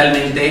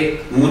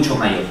brutalmente mucho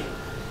mayor.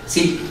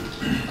 Sí.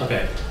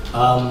 Okay.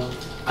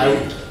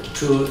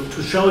 To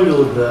show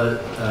you the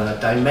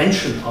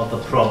dimension of the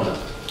problem,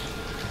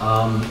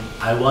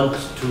 I want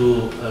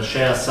to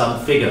share some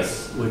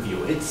figures with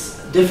you.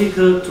 It's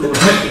difficult to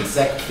have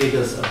exact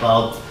figures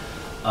about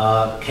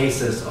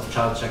cases of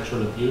child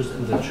sexual abuse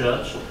in the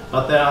church,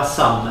 but there are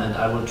some, and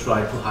I will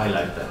try to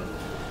highlight them.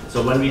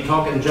 So when we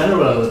talk in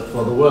general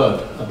for the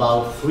world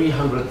about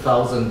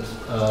 300,000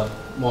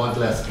 more or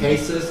less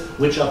cases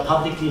which are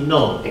publicly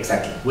known,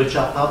 Exactly. which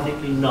are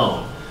publicly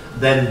known,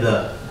 then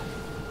the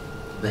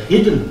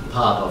hidden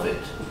part of it,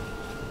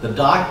 the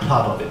dark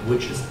part of it,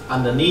 which is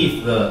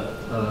underneath the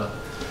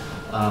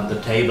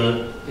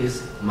table,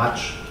 is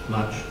much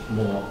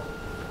more.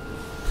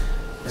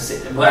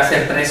 Voy a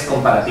hacer 3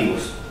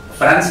 comparativos.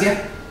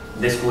 Francia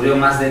descubrió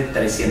más de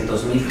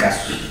 300,000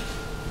 casos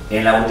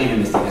en la última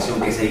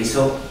investigación que se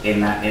hizo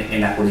en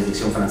la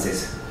jurisdicción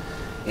francesa.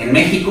 En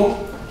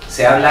México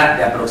se habla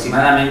de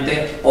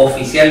aproximadamente,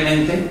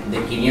 oficialmente,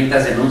 de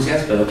 500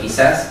 denuncias, pero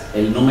quizás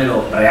el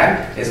número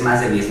real es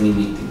más de 10,000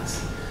 víctimas.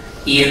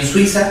 Y en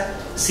Suiza,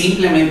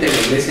 simplemente la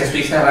Iglesia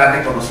Suiza ha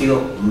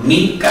reconocido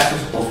 1,000 casos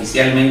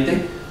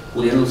oficialmente,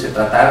 pudiéndose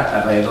tratar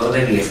alrededor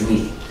de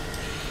 10,000.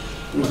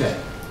 Okay.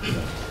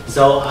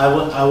 So I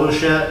will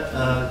share,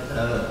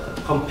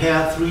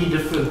 compare 3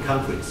 different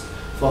countries.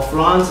 For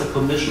France, a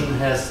commission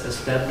has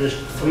established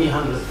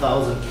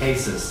 300,000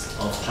 cases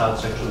of child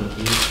sexual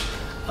abuse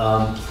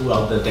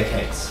throughout the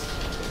decades.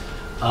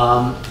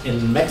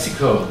 In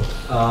Mexico,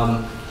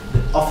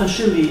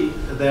 officially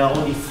there are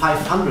only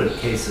 500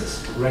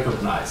 cases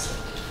recognized,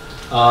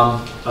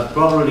 but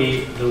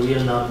probably the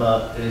real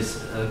number is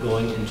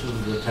going into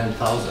the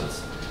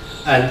 10,000s.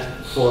 And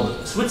for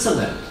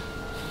Switzerland,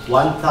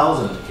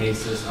 1,000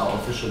 cases are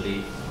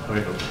officially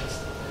recognized.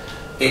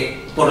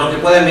 Por lo que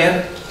pueden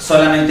ver,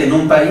 solamente en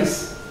un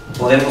país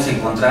podemos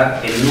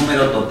encontrar el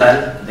número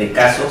total de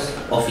casos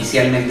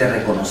oficialmente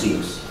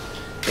reconocidos.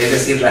 Es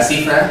decir, la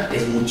cifra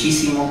es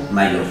muchísimo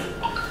mayor.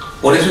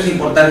 Por eso es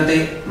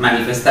importante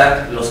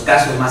manifestar los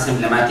casos más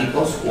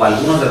emblemáticos o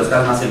algunos de los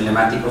casos más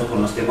emblemáticos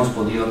con los que hemos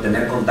podido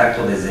tener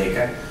contacto desde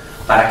ECA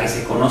para que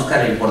se conozca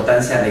la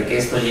importancia de que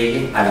esto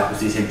llegue a la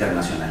justicia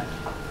internacional.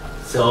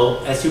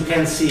 So, as you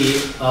can see,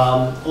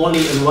 only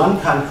in one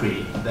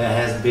country there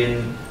has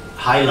been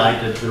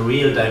highlighted the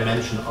real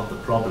dimension of the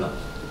problem.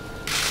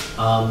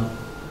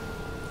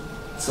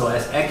 So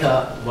as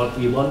ECA, what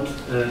we want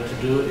to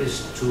do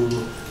is to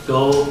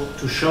go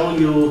to show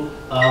you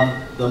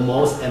the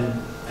most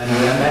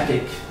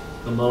emblematic,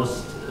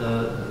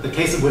 the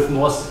cases with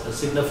most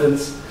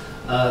significance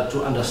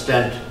to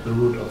understand the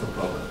root of the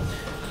problem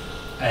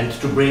and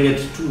to bring it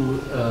to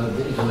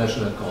the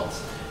international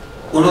courts.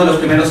 Uno de los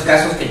primeros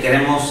casos que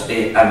queremos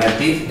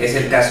advertir es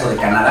el caso de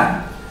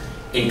Canadá.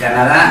 En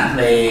Canadá,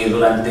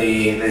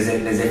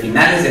 desde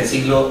finales del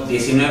siglo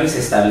XIX se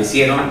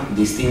establecieron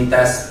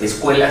distintas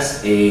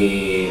escuelas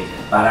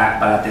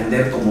para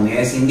atender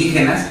comunidades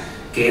indígenas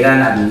que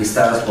eran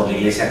administradas por la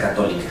Iglesia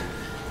Católica.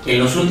 En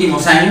los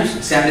últimos años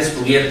se han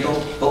descubierto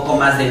poco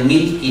más de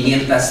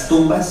 1.500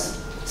 tumbas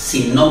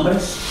sin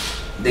nombres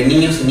de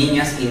niños y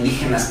niñas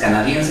indígenas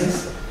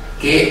canadienses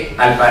que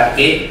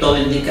todo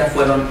indica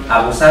fueron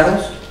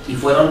abusados y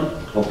fueron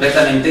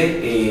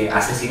completamente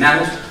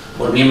asesinados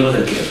por miembros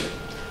del clero.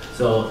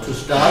 So to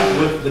start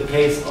with the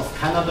case of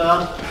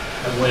Canada,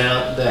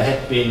 where there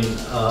had been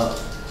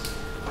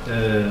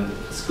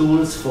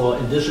schools for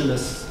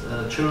indigenous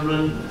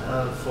children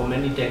for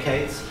many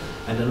decades,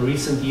 and in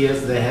recent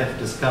years they have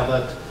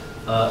discovered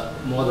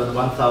more than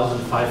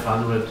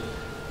 1,500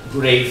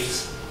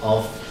 graves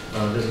of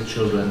little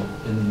children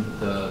in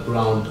the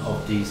ground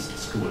of these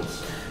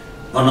schools.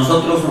 Con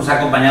nosotros nos ha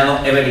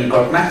acompañado Evelyn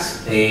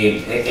Korkmaz.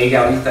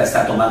 Ella ahorita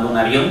está tomando un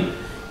avión.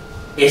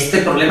 Este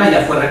problema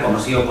ya fue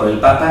reconocido por el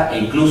Papa e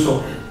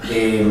incluso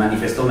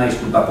manifestó una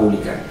disculpa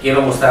pública.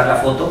 Quiero mostrar la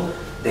foto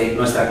de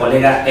nuestra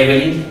colega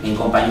Evelyn en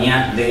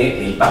compañía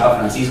del Papa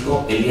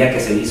Francisco el día que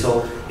se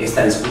hizo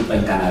esta disculpa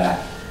en Canadá.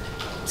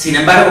 Sin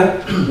embargo,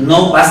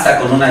 no basta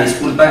con una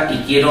disculpa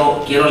y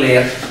quiero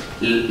leer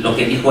lo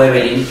que dijo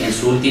Evelyn en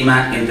su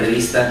última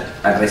entrevista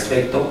al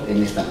respecto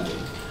en esta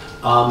materia.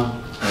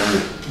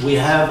 We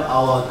have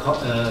our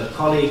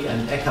colleague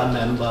and ECA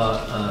member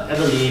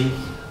Evelyn,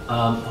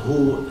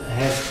 who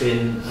has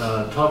been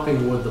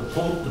talking with the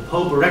Pope. The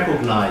Pope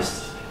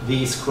recognized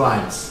these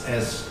crimes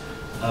as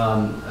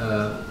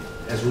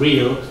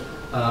real,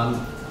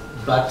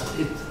 but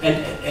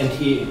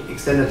he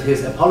extended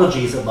his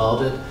apologies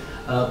about it,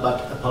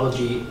 but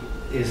apology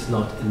is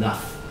not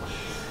enough.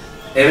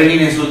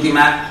 Evelyn en su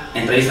última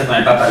entrevista con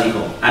el Papa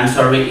dijo, "I'm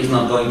sorry, it's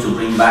not going to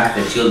bring back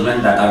the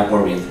children that are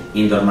buried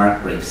in their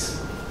marked graves."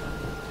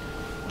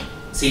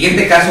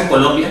 Siguiente caso,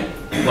 Colombia.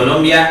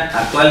 Colombia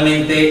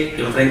actualmente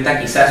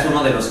enfrenta quizás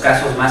uno de los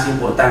casos más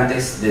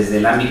importantes desde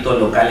el ámbito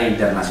local e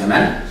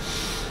internacional,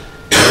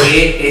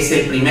 que es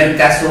el primer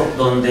caso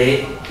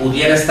donde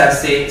pudiera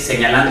estarse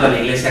señalando a la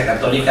Iglesia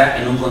Católica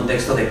en un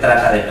contexto de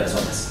trata de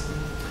personas.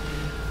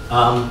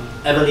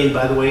 Evelyn,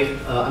 by the way,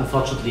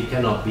 unfortunately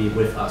cannot be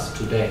with us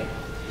today.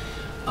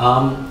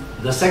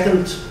 The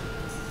second,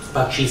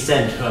 but she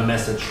sent her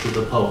message to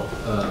the Pope,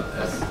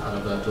 as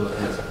Alberto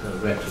has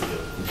read to you.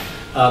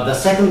 The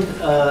second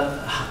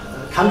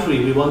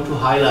country we want to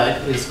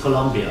highlight is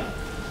Colombia.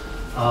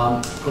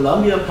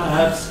 Colombia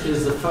perhaps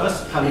is the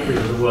first country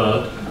in the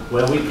world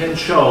where we can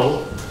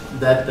show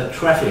that the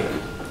traffic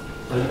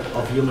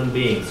of human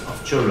beings, of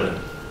children,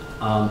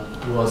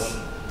 was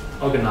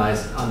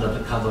organized under the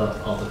cover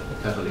of the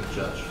Catholic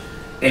Church.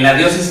 En la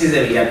diócesis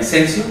de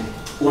Villavicencio,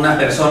 una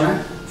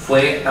persona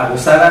fue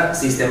abusada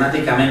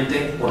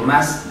sistemáticamente por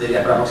más de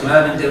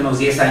aproximadamente unos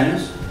 10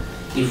 años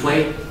y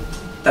fue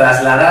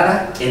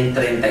trasladada en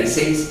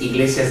 36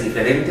 iglesias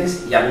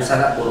diferentes y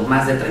abusada por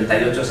más de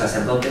 38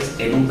 sacerdotes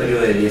en un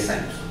periodo de 10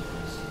 años.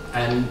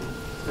 And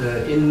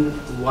in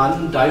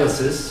one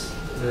diocese,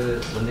 the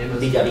name is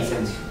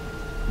Villavicencio.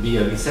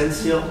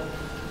 Villavicencio,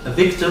 a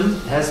victim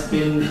has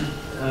been,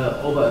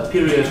 over a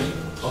period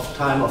of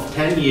time of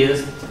 10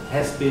 years,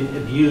 has been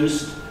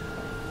abused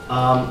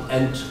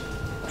and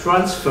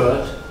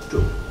transferred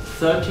to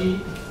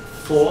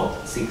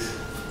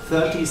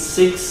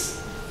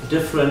 36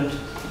 different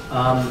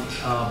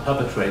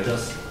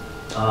perpetrators,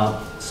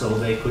 so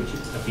they could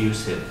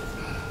abuse him.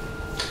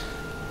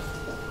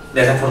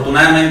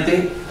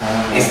 Desafortunadamente,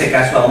 este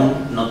caso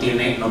aún no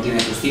tiene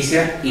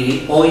justicia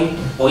y hoy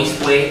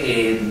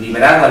fue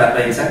liberado a la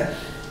prensa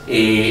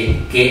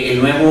que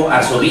el nuevo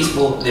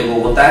arzobispo de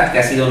Bogotá, que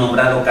ha sido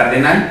nombrado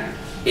cardenal,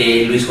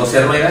 Luis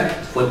José Rueda,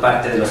 fue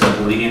parte de los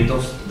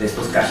encubrimientos de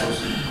estos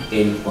casos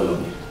en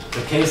Colombia.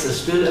 The case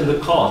is still in the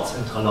courts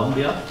in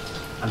Colombia,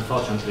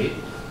 unfortunately.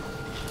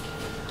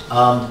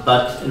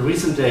 But in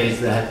recent days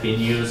there had been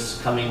news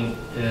coming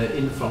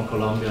in from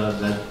Colombia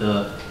that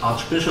the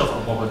Archbishop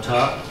of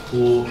Bogotá,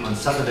 who on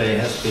Saturday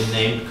has been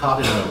named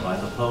cardinal by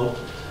the Pope,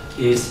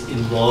 is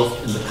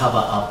involved in the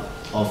cover-up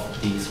of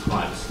these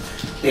crimes.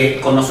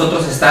 Con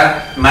nosotros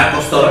está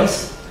Marcos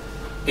Torres.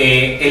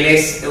 Él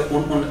es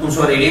un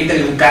sobreviviente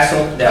de un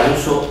caso de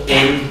abuso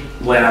en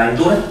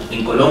Buenaventura,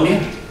 en Colombia,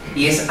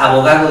 y es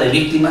abogado de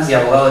víctimas y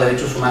abogado de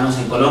derechos humanos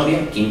en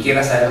Colombia. Quien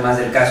quiera saber más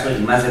del caso y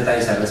más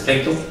detalles al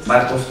respecto,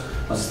 Marcos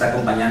nos está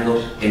acompañando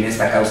en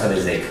esta causa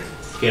desde ECA.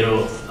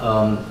 Quiero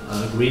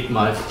greet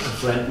my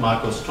friend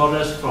Marcos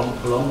Torres from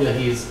Colombia.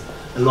 He's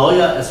a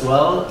lawyer as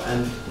well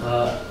and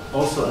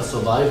also a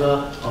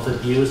survivor of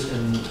abuse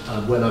in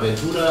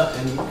Buenaventura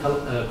in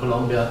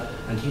Colombia,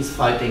 and he's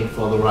fighting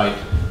for the right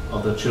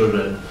of the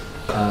children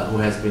who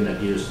has been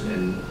abused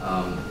in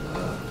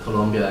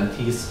Colombia, and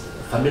he's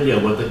familiar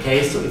with the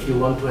case. So if you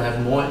want to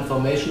have more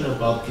information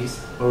about these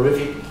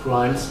horrific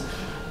crimes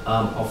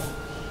of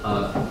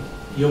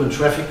human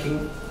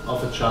trafficking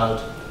of a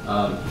child,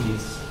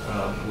 he's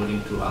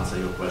willing to answer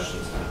your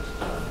questions and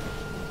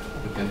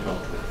you can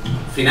talk to him.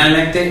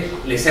 Finalmente,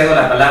 le cedo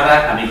la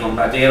palabra a mi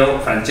compañero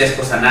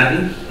Francesco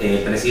Zanardi,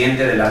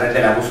 presidente de la Red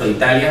del Abuso de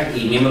Italia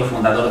y miembro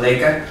fundador de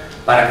ECA,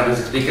 para que nos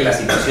explique la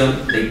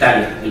situación de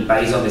Italia, el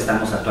país donde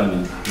estamos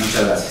actualmente.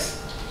 Muchas gracias.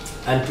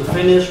 And to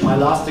finish, my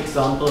last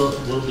example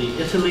will be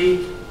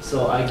Italy.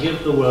 So I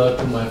give the word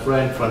to my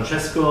friend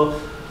Francesco,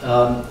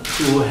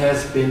 who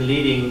has been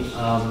leading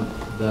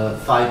the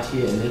fight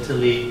here in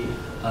Italy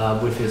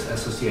with his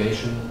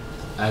association,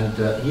 and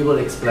he will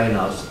explain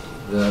us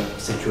the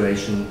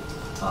situation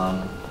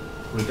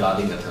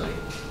regarding Italy.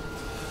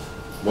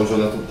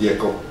 Buongiorno a tutti,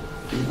 ecco,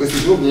 in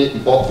questi giorni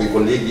un po' con i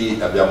colleghi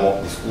abbiamo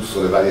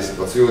discusso le varie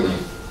situazioni,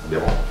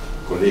 abbiamo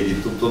colleghi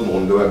di tutto il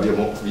mondo e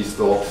abbiamo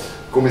visto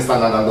come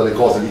stanno andando le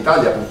cose.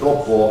 L'Italia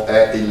purtroppo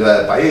è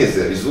il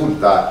paese,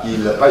 risulta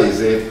il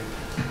paese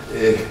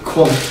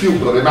con più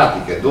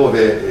problematiche,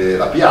 dove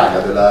la piaga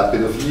della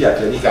pedofilia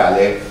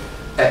clericale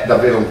è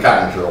davvero un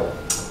cancro,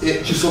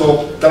 e ci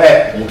sono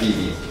tre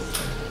motivi.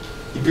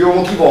 Il primo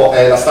motivo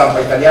è la stampa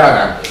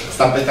italiana. La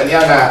stampa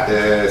italiana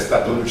sta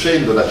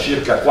producendo da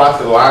circa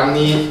 4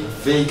 anni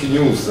fake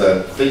news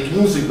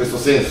in questo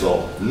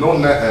senso,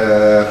 non,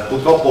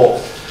 purtroppo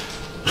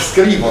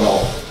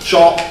scrivono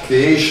ciò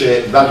che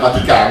esce dal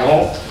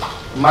Vaticano,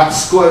 ma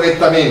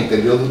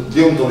scorrettamente,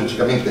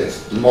 deontologicamente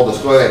in modo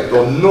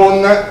scorretto,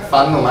 non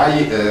fanno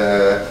mai,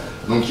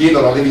 non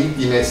chiedono alle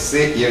vittime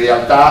se in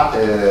realtà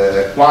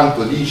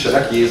quanto dice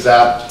la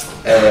Chiesa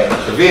è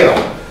vero,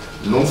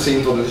 non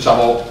sentono,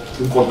 diciamo,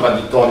 un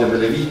contraddittorio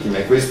delle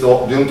vittime.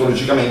 Questo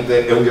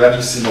deontologicamente è un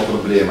gravissimo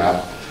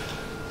problema,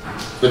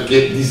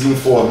 perché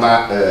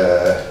disinforma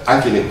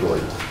anche i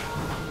lettori.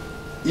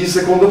 Il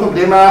secondo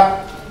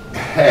problema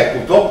è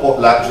purtroppo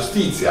la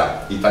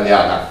giustizia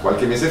italiana.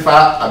 Qualche mese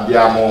fa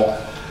abbiamo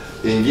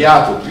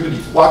inviato più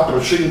di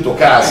 400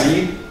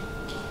 casi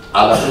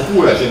alla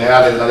Procura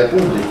Generale della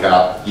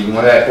Repubblica in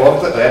un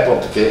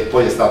report che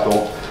poi è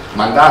stato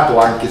mandato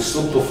anche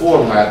sotto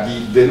forma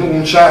di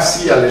denuncia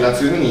sia alle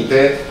Nazioni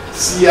Unite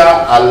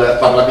sia al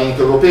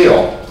Parlamento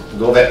Europeo,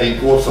 dove è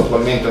in corso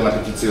attualmente una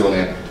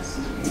petizione.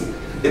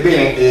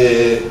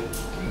 Ebbene,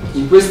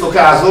 in questo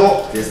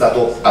caso, che è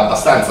stato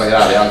abbastanza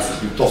grave, anzi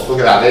piuttosto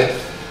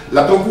grave,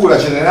 la Procura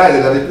Generale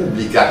della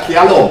Repubblica, che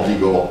ha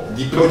l'obbligo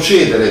di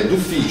procedere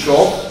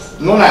d'ufficio,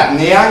 non ha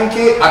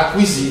neanche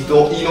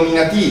acquisito i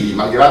nominativi,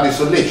 malgrado i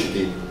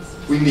solleciti,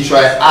 quindi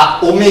cioè ha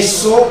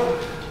omesso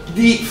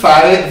di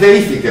fare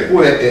verifiche.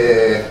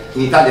 Pure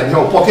in Italia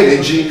abbiamo poche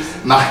leggi,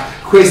 ma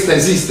questa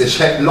esiste,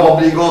 c'è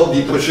l'obbligo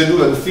di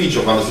procedura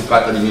d'ufficio quando si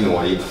tratta di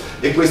minori,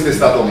 e questo è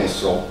stato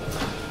omesso.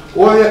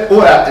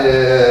 Ora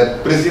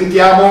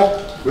presentiamo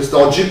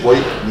quest'oggi,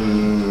 poi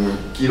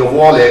chi lo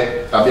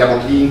vuole abbiamo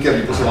il link,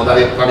 vi possiamo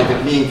dare tramite il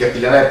link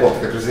il report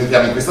che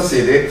presentiamo in questa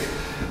sede.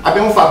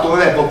 Abbiamo fatto un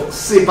report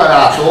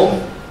separato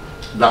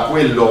da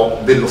quello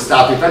dello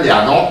Stato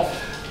italiano,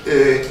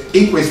 e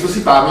in questo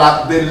si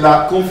parla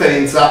della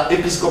Conferenza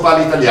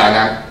Episcopale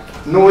Italiana.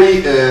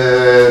 Noi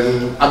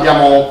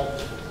abbiamo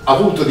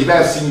avuto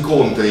diversi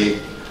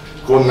incontri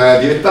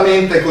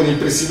direttamente con il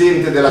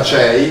presidente della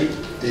CEI,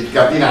 il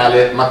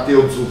cardinale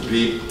Matteo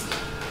Zuppi,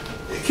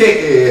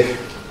 che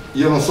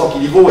io non so chi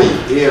di voi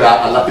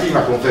era alla prima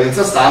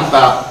conferenza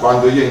stampa.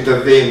 Quando io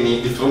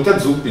intervenni di fronte a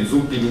Zuppi,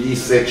 Zuppi mi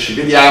disse: ci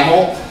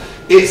vediamo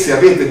e se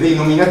avete dei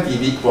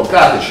nominativi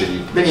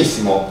portateceli.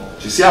 Benissimo,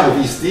 ci siamo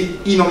visti,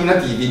 i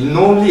nominativi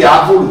non li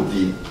ha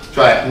voluti,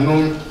 cioè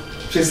non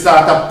c'è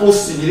stata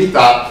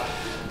possibilità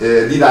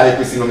di dare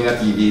questi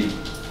nominativi.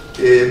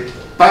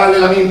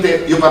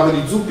 Parallelamente, io parlo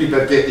di Zuppi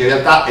perché in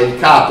realtà è il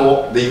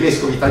capo dei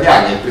vescovi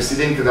italiani, è il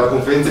presidente della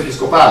conferenza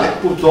episcopale.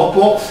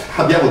 Purtroppo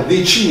abbiamo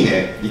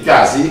decine di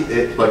casi,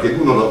 e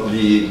qualcheduno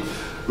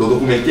lo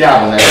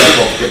documentiamo nel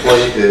report che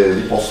poi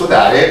vi posso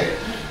dare,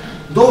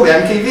 dove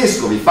anche i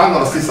vescovi fanno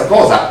la stessa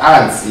cosa,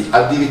 anzi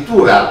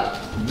addirittura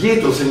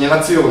dietro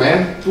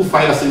segnalazione tu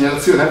fai la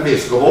segnalazione al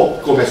vescovo,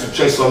 come è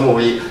successo a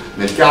noi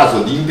nel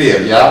caso di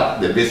Imperia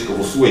del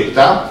vescovo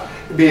Suetta.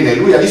 Bene,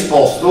 lui ha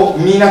risposto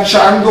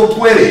minacciando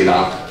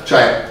querela,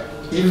 cioè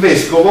il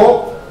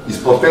vescovo, gli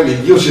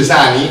sportelli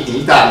diocesani in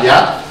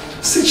Italia,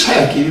 se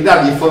cerchi di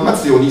dargli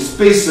informazioni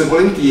spesso e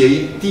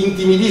volentieri ti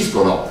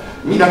intimidiscono,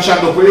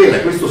 minacciando querela.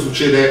 E questo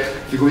succede,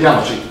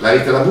 figuriamoci, la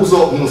rete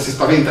d'abuso non si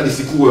spaventa di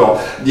sicuro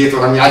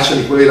dietro la minaccia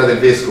di querela del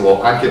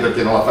vescovo, anche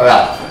perché non la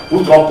farà.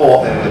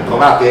 Purtroppo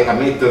provate a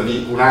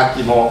mettervi un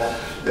attimo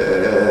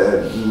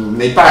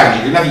nei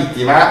panni di una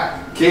vittima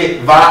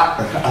che va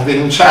a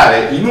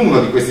denunciare in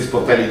uno di questi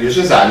sportelli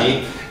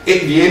diocesani e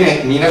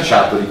viene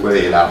minacciato di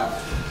querela.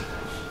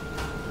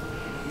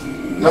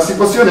 La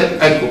situazione,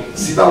 ecco,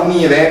 si va a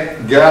unire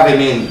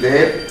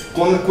gravemente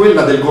con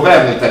quella del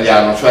governo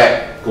italiano,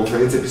 cioè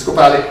Conferenza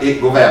Episcopale e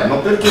governo,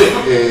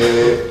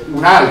 perché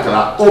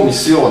un'altra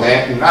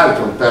omissione, un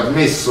altro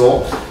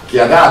permesso che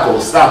ha dato lo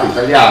Stato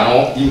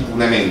italiano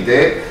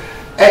impunemente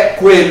è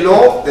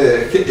quello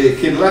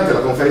che durante la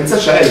conferenza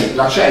CEI,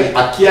 la CEI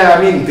ha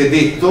chiaramente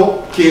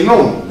detto che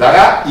non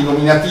darà i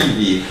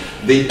nominativi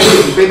dei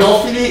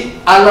pedofili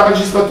alla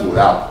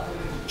magistratura.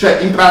 Cioè,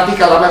 in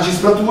pratica la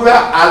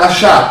magistratura ha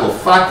lasciato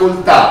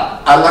facoltà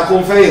alla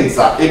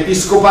conferenza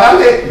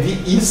episcopale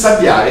di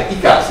insabbiare i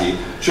casi,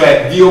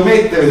 cioè di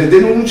omettere le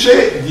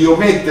denunce, di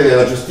omettere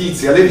la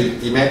giustizia alle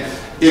vittime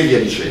e via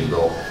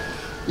dicendo.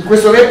 In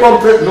questo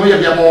report noi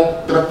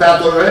abbiamo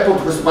trattato il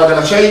report, questo qua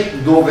della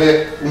CEI,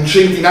 dove un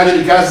centinaio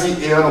di casi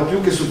erano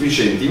più che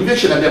sufficienti,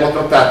 invece ne abbiamo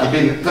trattati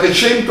ben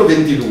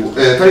 332,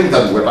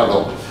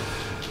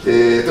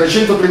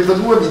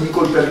 vi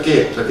dico il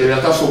perché in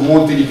realtà sono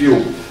molti di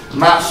più,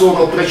 ma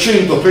sono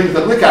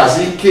 332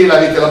 casi che la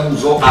rete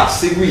d'abuso ha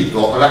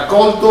seguito,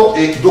 raccolto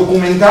e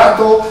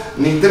documentato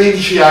nei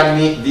 13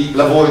 anni di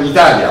lavoro in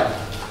Italia.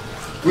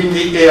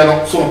 Quindi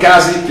sono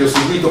casi che ho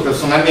seguito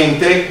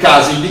personalmente,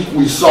 casi di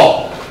cui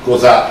so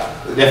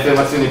le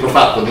affermazioni che ho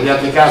fatto. Negli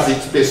altri casi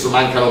spesso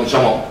mancano,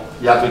 diciamo,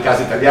 gli altri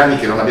casi italiani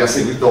che non abbiamo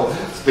seguito,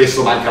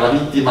 spesso manca la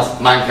vittima,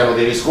 mancano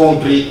dei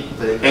riscontri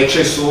e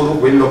c'è solo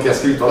quello che ha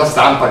scritto la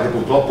stampa, che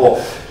purtroppo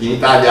in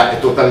Italia è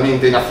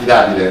totalmente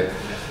inaffidabile.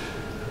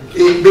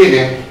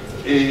 Ebbene,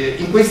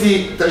 in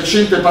questi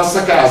 300 e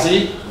passa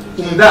casi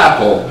un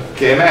dato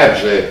che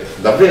emerge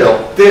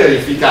davvero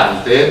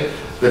terrificante,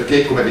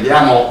 perché come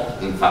vediamo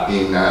in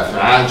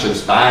Francia, in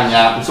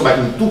Spagna, insomma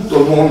in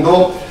tutto il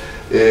mondo,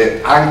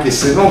 anche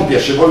se non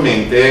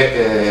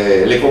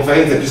piacevolmente, le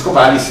conferenze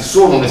episcopali si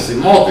sono messe in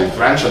moto, in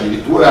Francia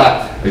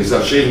addirittura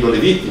risarcendo le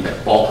vittime,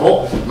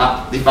 poco,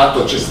 ma di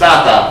fatto c'è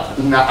stata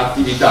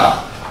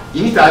un'attività.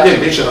 In Italia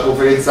invece la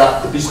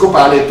conferenza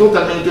episcopale è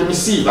totalmente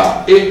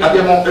omissiva e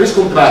abbiamo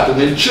riscontrato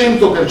nel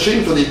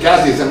 100% dei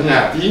casi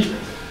esaminati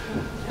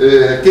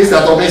che è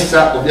stata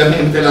omessa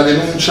ovviamente la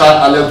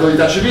denuncia alle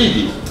autorità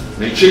civili.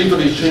 Nel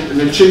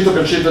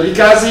 100% dei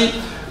casi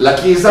la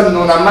Chiesa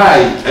non ha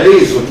mai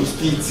reso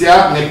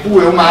giustizia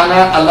neppure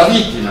umana alla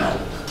vittima.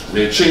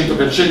 Nel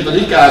 100%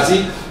 dei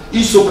casi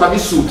i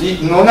sopravvissuti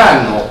non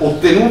hanno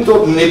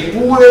ottenuto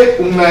neppure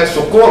un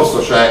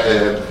soccorso,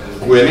 cioè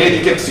cure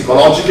mediche,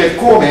 psicologiche,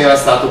 come era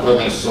stato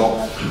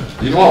promesso.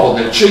 Di nuovo,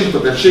 nel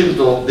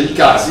 100% dei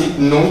casi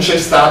non c'è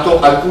stato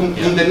alcun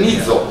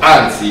indennizzo,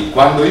 anzi,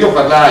 quando io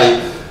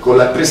parlai con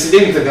il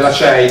presidente della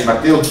CEI,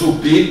 Matteo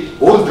Zuppi,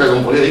 oltre a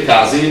non volere i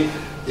casi,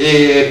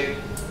 e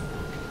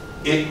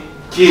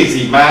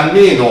chiesi, ma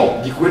almeno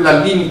di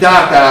quella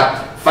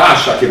limitata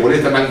fascia che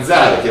volete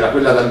analizzare, che era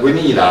quella dal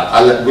 2000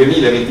 al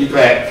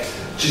 2023,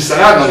 ci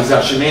saranno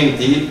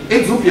risarcimenti?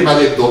 E Zuppi mi ha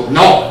detto,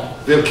 no,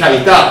 per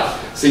carità,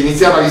 se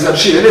iniziamo a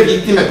risarcire le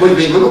vittime poi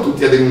vengono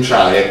tutti a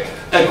denunciare.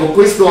 Ecco,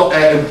 questo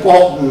è un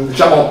po',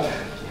 diciamo,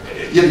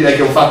 io direi che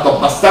è un fatto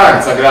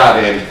abbastanza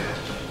grave,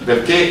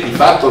 perché di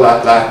fatto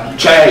la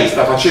CEI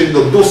sta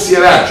facendo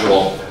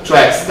dossieraggio,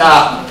 cioè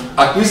sta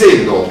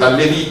acquisendo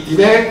dalle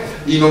vittime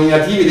i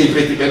nominativi dei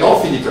preti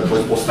pedofili per poi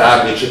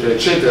spostarli, eccetera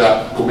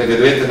eccetera, come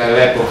vedrete nel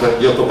report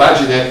di 8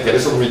 pagine che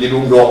adesso non mi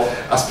dilungo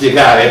a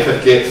spiegare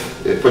perché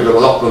poi ve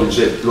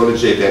lo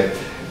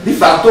leggete. Di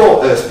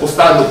fatto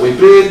spostando quei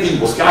preti,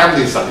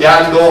 imboscando,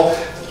 insabbiando,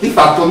 di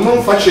fatto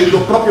non facendo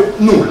proprio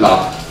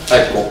nulla.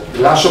 Ecco,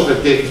 lascio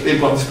perché il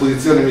tempo a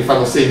disposizione mi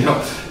fanno segno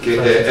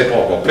che è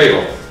poco. Prego.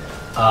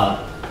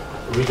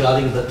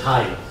 Regarding the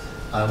time,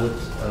 I would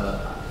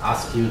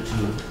ask you to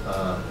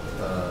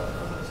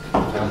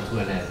come to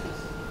an end.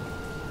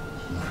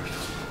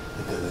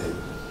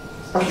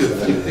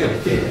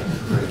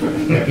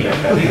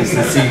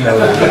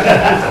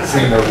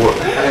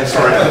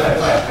 Sorry.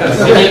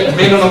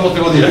 Meno non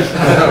potevo dire.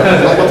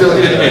 Non potevo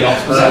dire di meno,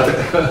 scusate.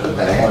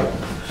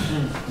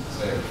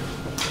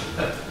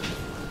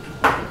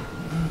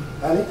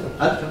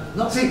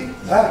 No, sì.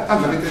 Okay.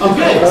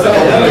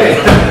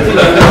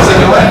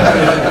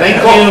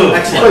 Thank you.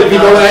 Poi vi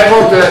do il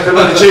report per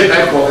la ricetta,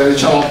 ecco,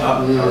 diciamo,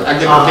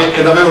 anche perché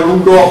è davvero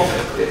lungo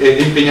e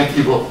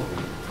impegnativo.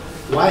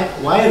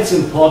 Why it's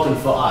important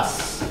for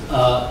us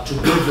to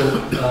give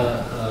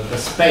the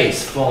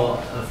space for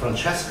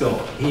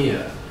Francesco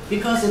here?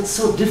 Because it's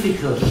so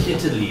difficult in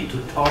Italy to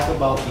talk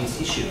about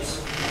these issues.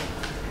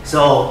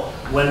 So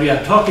when we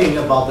are talking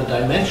about the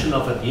dimension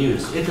of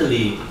abuse,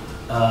 Italy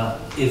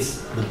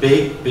is the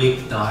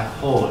big dark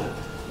hole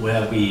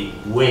where we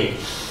wait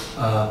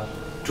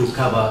to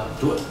come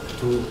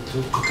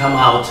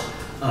out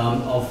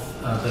of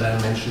the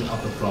dimension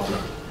of the problem.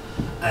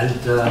 And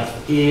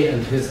he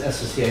and his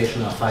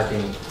association are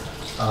fighting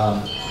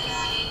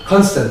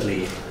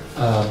constantly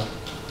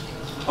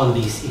on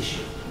these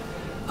issues.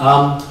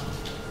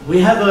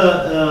 We have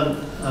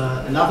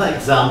another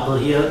example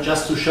here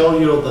just to show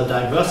you the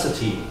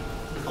diversity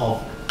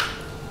of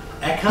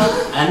ECA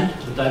and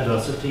the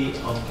diversity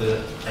of the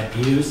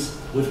abuse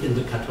within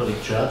the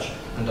Catholic Church.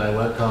 And I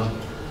welcome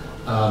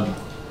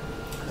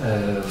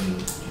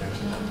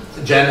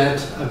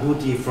Janet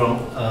Aguti from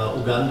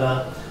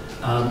Uganda,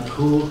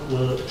 who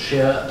will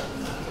share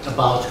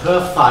about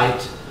her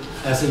fight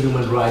as a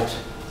human rights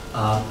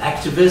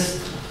activist,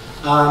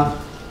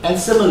 and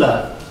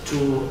similar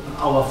to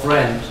our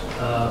friend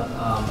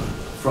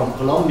from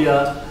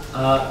Colombia.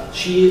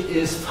 She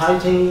is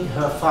fighting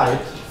her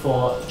fight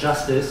for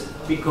justice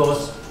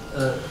because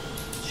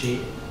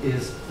she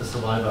is a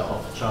survivor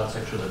of child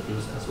sexual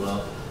abuse as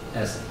well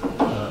as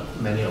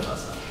many of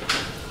us are.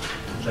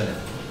 Janet.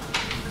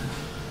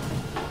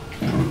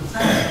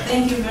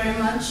 Thank you very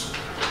much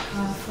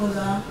for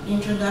the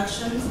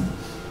introduction.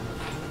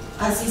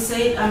 As he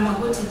said, I'm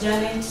Magoti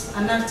Janet,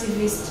 an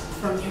activist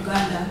from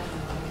Uganda.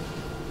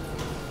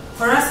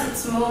 For us,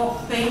 it's more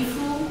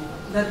painful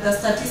that the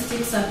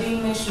statistics are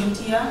being mentioned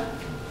here,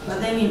 but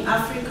then in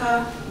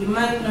Africa, you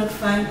might not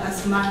find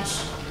as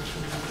much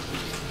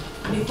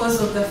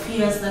because of the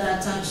fears that are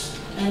attached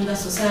and the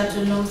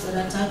societal norms that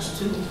are attached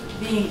to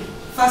being,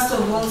 first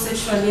of all,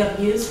 sexually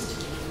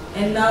abused,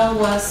 and now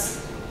worse,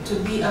 to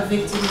be a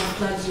victim of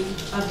clergy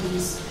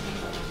abuse.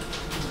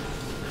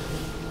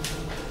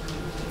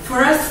 For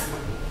us,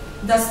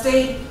 the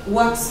state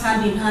works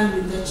hand in hand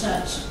with the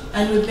church,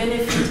 and we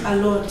benefit a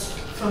lot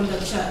from the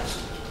church.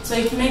 So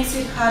it makes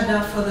it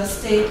harder for the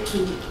state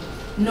to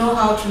know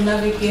how to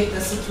navigate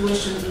the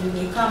situations when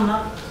they come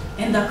up,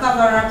 and the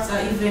cover-ups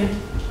are even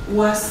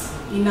worse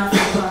in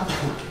Africa,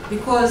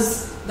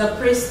 because the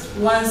priest,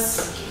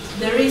 once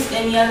there is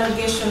any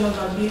allegation of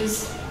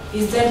abuse,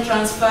 is then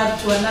transferred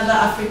to another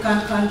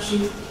African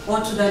country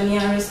or to the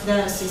nearest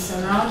diocese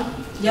around,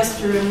 just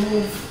to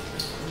remove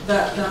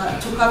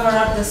to cover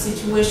up the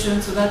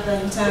situation so that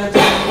the entire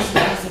generation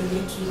doesn't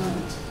get to know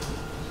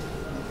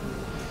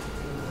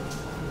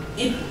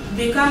it. It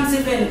becomes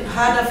even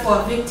harder for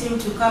a victim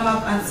to come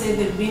up and say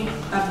they've been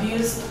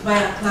abused by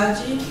a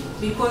clergy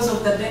because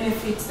of the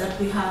benefits that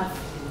we have.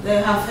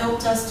 They have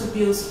helped us to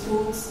build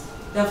schools,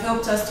 they have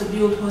helped us to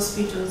build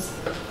hospitals,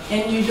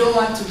 and you don't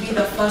want to be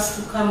the first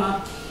to come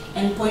up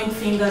and point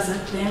fingers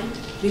at them,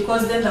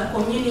 because then the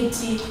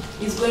community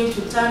is going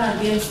to turn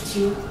against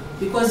you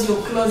because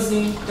you're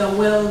closing the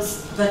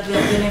wells that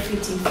they're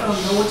benefiting from,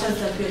 the waters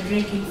that we're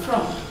drinking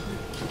from.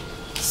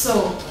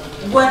 So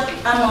what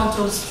amount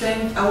of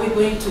strength are we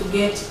going to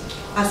get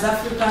as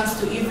Africans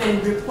to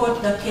even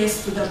report the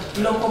case to the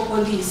local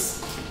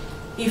police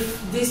if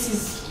this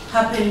is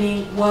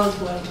happening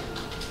worldwide?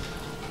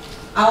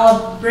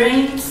 Our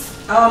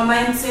brains, our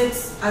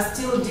mindsets are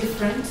still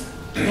different,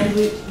 and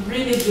we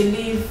really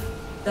believe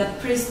that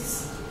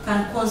priests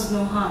can cause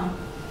no harm.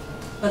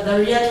 But the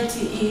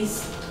reality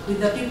is, with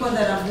the people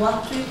that I've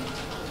worked with,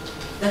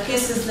 the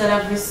cases that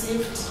I've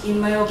received in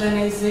my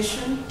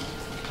organization,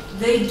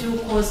 they do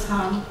cause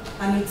harm,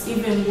 and it's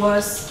even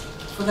worse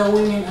for the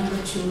women and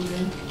the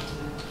children.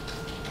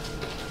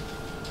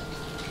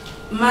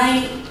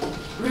 My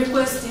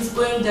request is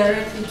going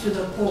directly to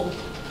the Pope.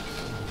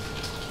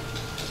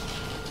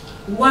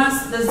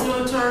 Once the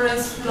zero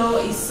tolerance law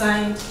is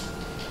signed,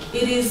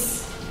 it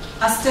is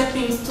a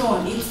stepping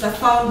stone. It's the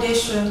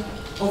foundation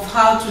of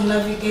how to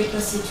navigate the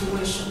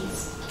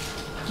situations.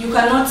 You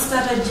cannot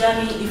start a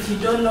journey if you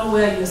don't know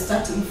where you're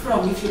starting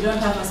from, if you don't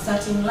have a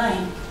starting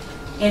line.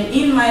 And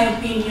in my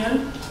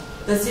opinion,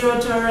 the zero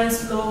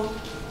tolerance law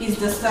is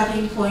the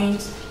starting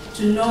point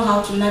to know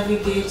how to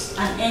navigate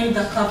and end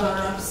the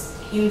cover-ups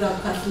in the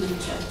Catholic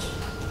Church.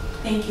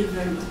 Thank you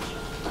very much.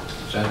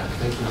 Janet,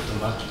 thank you so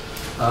much.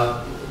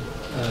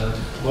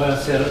 Voy a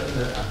hacer,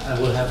 I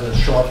will have a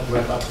short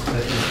wrap-up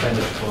in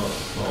Spanish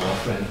for our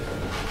friend.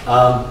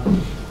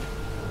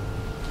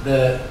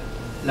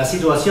 La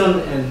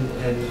situación en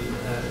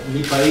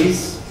mi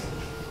país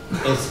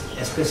es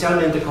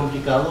especialmente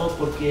complicado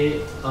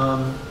porque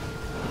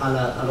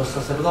a los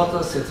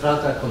sacerdotes se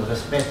trata con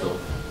respeto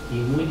y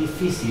muy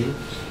difícil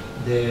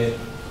de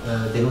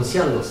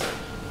denunciarlos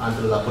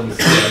ante la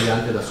policía y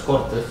ante las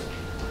cortes.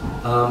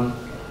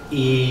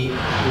 Y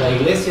la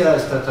Iglesia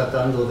está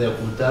tratando de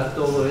ocultar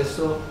todo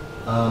eso.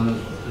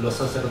 Los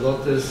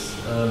sacerdotes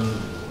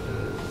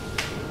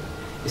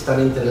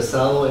están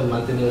interesados en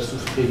mantener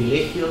sus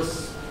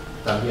privilegios,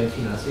 también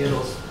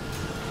financieros,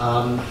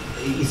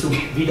 y su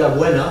vida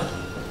buena.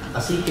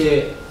 Así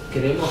que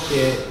creemos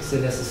que se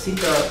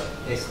necesita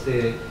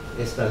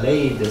esta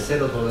ley de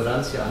cero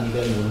tolerancia a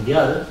nivel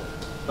mundial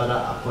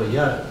para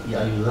apoyar y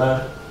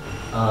ayudar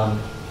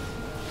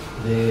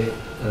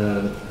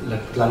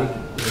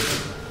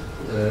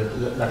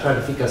la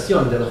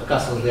clarificación de los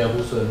casos de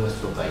abuso en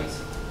nuestro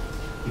país.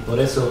 Y por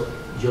eso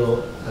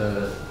yo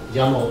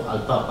llamo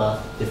al Papa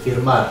de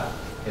firmar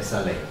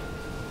esa ley.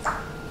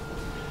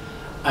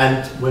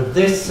 And with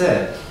this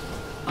said,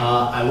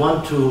 I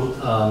want to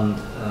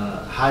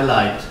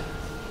highlight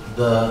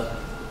the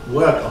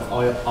work of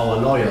our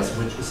lawyers,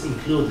 which is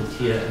included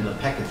here in the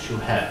package you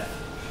have.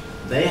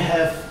 They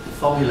have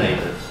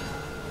formulated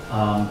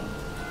a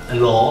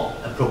law,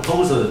 a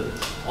proposal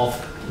of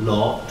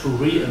law to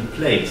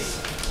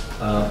replace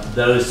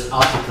those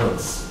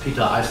articles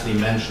Peter Eisley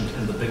mentioned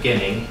in the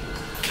beginning,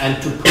 and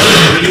to put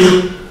a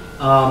real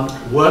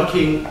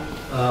working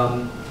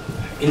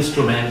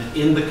instrument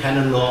in the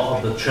canon law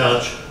of the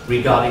Church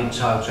regarding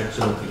child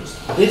sexual abuse.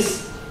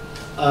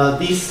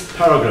 These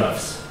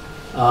paragraphs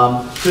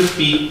could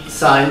be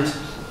signed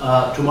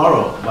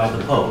tomorrow by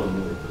the Pope.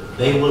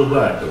 They will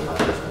work.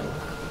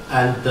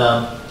 And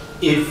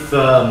if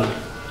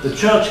the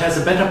church has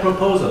a better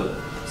proposal,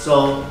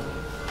 so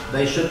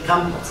they should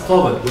come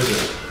forward with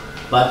it.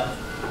 But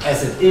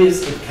as it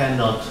is, it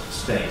cannot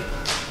stay.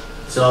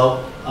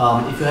 So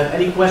if you have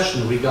any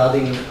question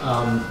regarding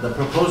the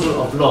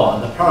proposal of law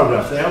and the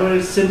paragraph, they are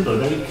very simple,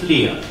 very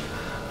clear.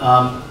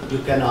 You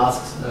can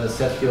ask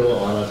Sergio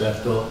or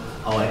Alberto,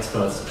 our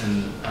experts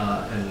in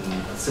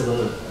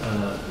civil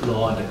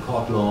law and in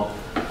court law,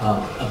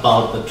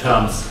 about the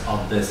terms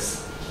of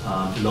this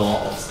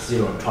law of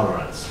zero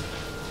tolerance.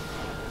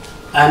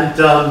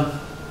 And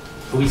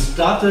we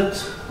started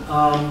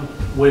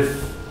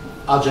with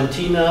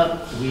Argentina.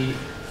 We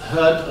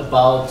heard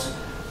about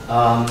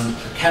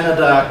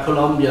Canada,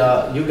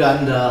 Colombia,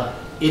 Uganda,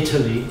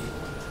 Italy.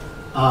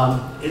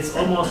 It's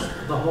almost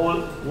the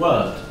whole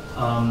world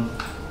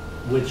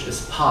which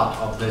is part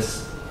of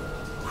this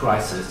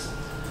crisis.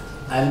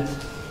 And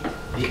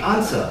the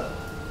answer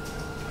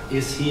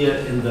is here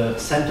in the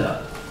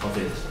center of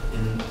it,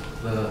 in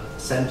the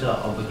center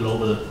of the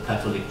global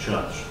Catholic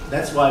Church.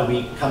 That's why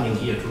we're coming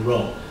here to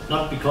Rome.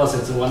 Not because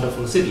it's a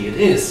wonderful city, it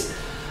is,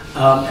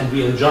 and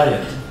we enjoy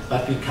it.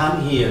 But we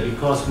come here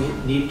because we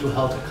need to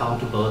hold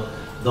accountable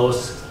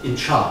those in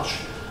charge.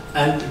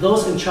 And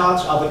those in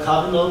charge are the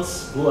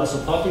cardinals who are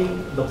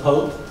supporting the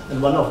Pope,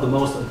 and one of the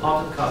most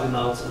important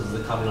cardinals is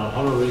the Cardinal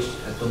Honoris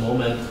at the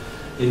moment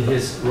in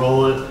his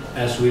role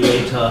as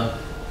relator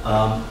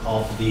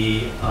of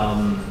the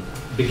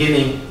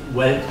beginning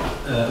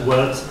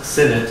World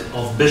Synod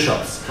of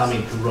Bishops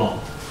coming to Rome.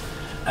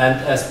 And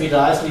as Peter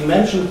Eisley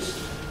mentioned,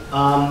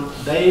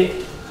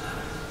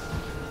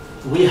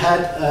 we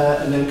had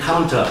an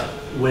encounter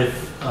with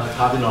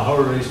Cardinal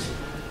Honoris.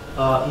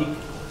 He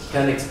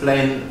can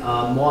explain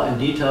more in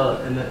detail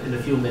in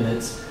a few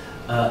minutes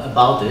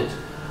about it.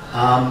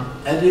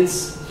 And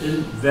it's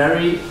a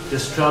very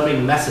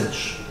disturbing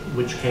message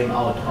which came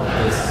out of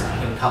this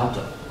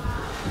encounter.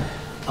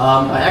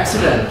 By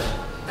accident,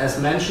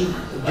 as mentioned,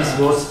 this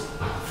was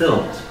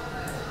filmed.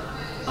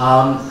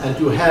 And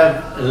you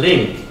have a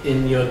link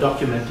in your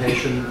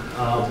documentation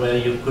where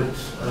you could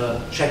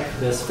check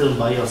this film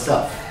by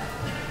yourself.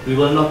 We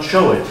will not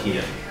show it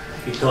here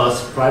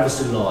because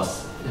privacy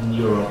laws in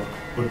Europe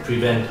would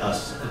prevent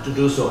us to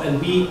do so. And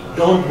we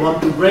don't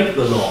want to break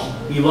the law.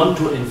 We want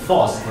to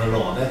enforce the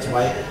law. That's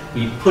why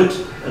we put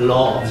a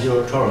law of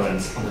zero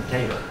tolerance on the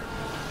table.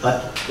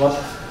 But what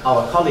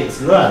our colleagues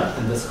learned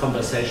in this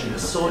conversation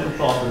is so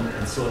important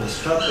and so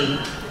disturbing.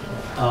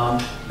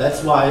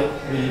 That's why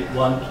we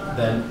want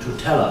them to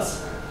tell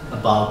us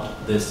about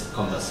this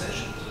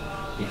conversation.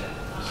 Peter.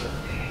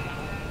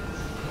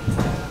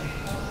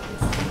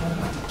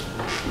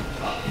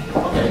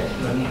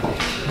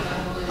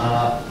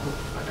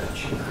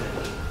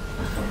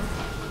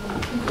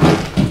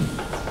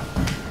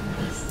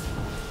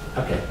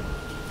 Okay.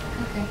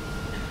 Okay.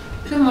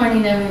 Good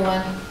morning,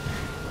 everyone.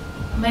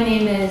 My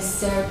name is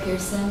Sarah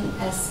Pearson,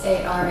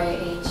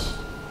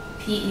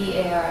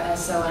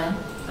 S-A-R-A-H-P-E-A-R-S-O-N.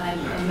 I'm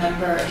a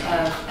member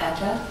of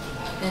ECA,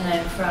 and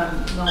I'm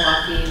from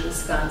Milwaukee,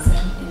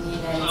 Wisconsin, in the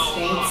United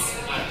States.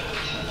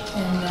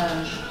 And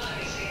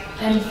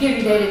I'm here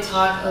today to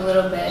talk a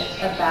little bit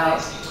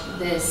about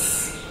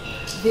this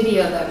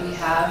video that we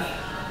have.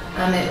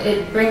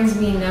 It brings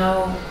me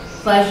no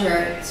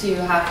pleasure to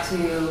have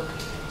to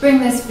bring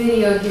this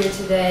video here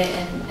today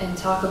and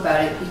talk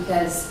about it,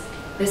 because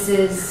this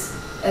is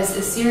a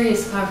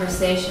serious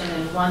conversation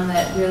and one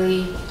that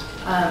really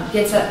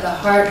gets at the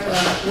heart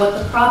of what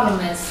the problem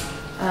is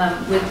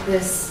with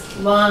this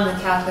law in the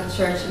Catholic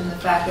Church and the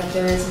fact that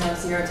there is no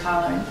zero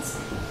tolerance.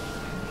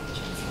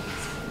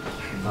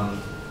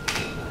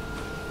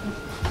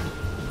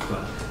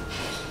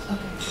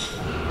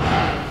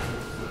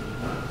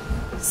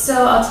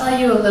 So I'll tell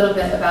you a little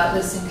bit about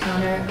this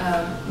encounter.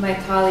 My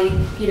colleague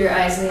Peter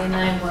Eisley and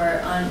I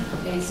were on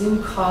a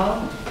Zoom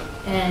call,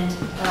 and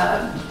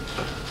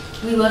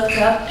we looked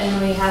up and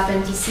we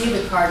happened to see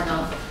the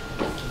Cardinal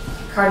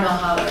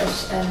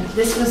Hollerish. And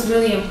this was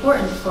really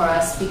important for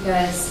us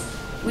because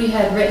we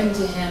had written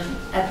to him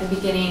at the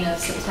beginning of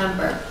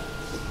September.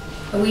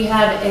 We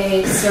had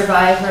a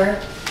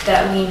survivor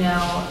that we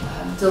know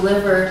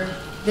deliver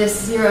this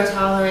zero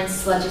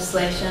tolerance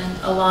legislation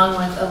along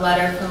with a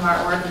letter from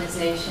our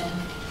organization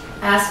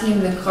asking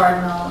the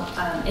Cardinal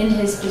in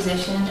his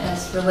position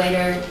as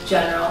Relator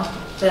General,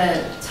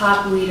 the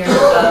top leader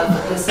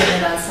of the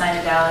Synod on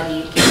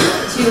Synodality,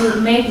 to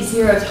make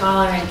zero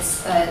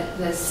tolerance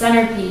the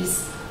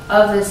centerpiece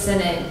of the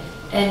Synod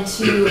and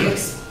to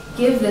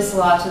give this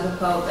law to the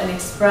Pope and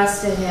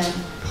express to him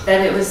that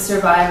it was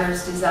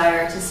survivors'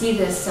 desire to see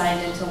this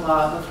signed into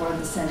law before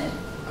the Synod.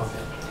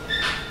 Okay.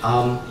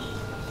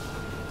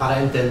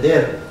 Para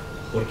entender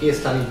por qué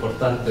es tan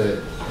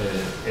importante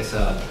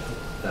esa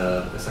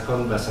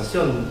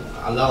conversación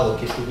al lado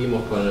que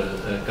tuvimos con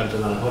el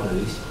Cardenal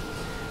Honoris,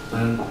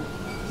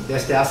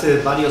 desde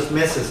hace varios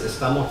meses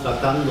estamos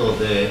tratando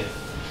de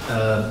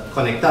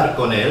conectar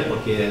con él,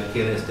 porque él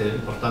tiene este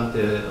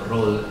importante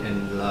rol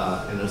en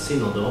el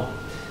sínodo,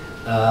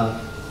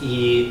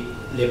 y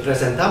le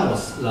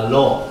presentamos la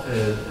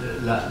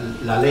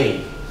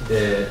ley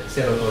de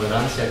cero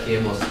tolerancia que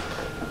hemos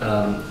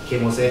que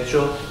hemos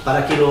hecho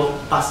para que lo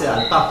pase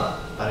al Papa,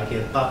 para que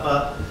el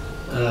Papa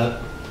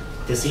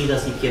decida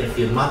si quiere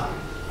firmar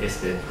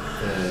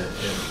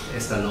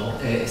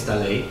esta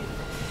ley.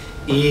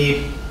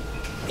 Y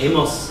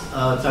hemos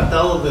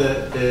tratado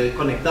de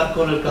conectar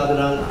con el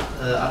cardenal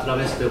a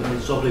través de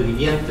un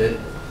sobreviviente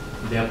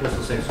de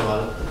abuso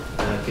sexual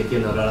que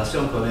tiene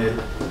relación con él,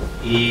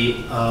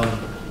 y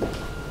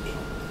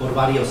por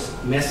varios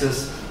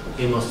meses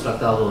hemos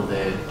tratado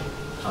de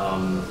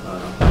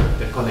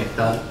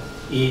conectar,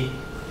 y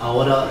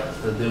ahora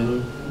de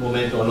un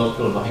momento al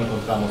otro nos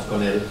encontramos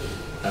con él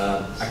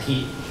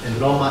aquí en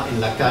Roma,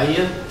 en la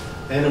calle,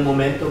 en el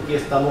momento que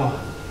estamos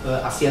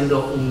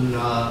haciendo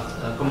una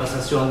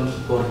conversación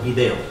por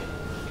video.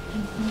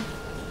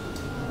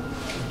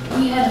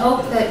 We had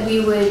hoped that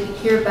we would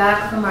hear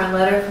back from our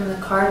letter from the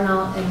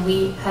Cardinal, and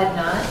we had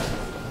not.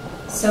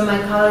 So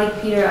my colleague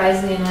Peter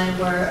Isley and I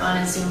were on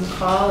a Zoom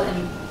call,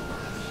 and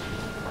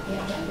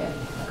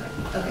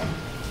okay.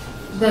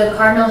 The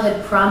Cardinal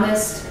had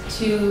promised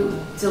to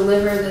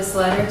deliver this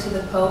letter to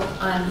the Pope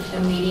on a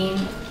meeting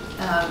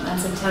on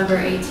September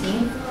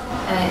 18th.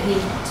 He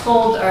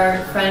told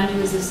our friend who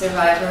is a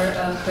survivor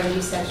of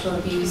clergy sexual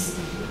abuse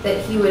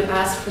that he would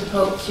ask the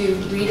Pope to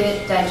read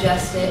it,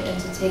 digest it,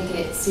 and to take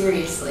it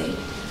seriously.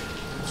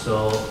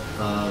 So,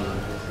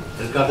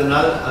 el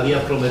cardenal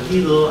había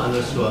prometido a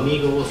nuestro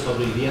amigo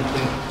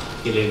sobreviviente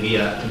que le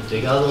había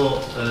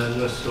entregado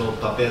nuestro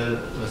papel,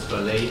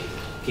 nuestra ley,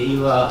 que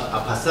iba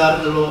a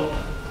pasarlo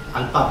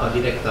al Papa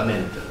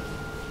directamente.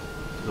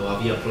 Lo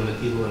había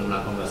prometido en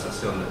una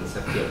conversación en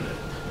septiembre.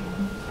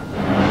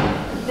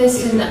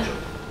 This is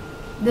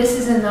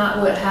not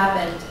what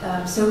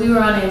happened. So we were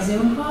on a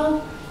Zoom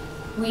call.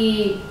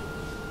 We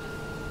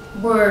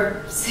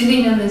were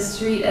sitting on the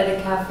street at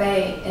a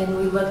cafe, and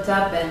we looked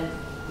up, and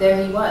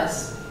there he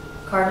was,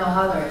 Cardinal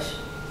Hollerich.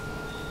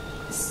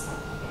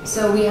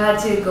 So we had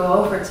to go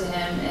over to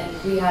him, and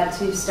we had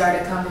to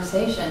start a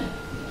conversation.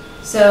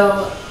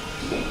 So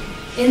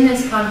in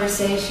this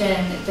conversation,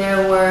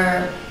 there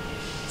were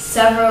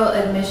several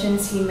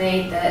admissions he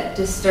made that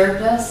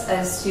disturbed us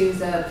as to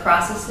the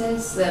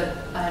processes, the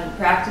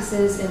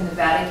practices in the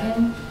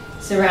Vatican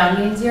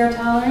surrounding zero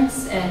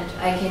tolerance, and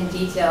I can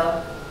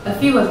detail a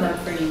few of them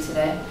for you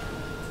today.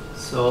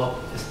 So,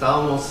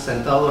 estábamos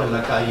sentados en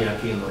la calle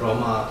aquí en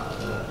Roma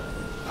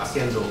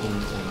haciendo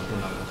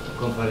una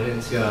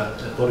conferencia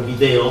por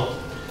video,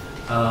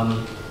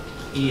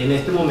 y en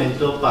este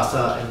momento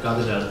pasa el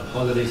cardenal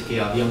Hollerich,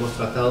 que habíamos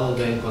tratado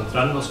de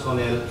encontrarnos con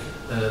él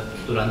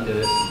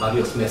durante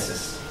varios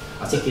meses.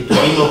 Así que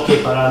tuvimos que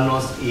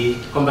pararnos y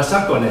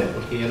conversar con él,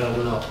 porque era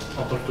una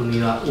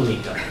oportunidad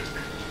única.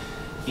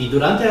 Y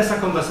durante esa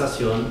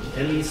conversación,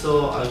 él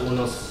hizo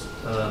algunas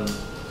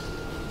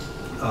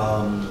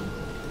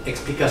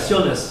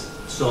explicaciones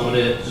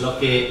sobre lo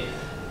que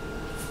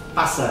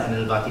pasa en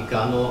el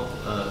Vaticano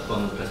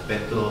con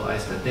respecto a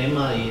este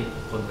tema y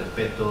con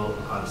respecto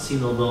al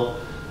sínodo,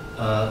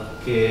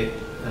 que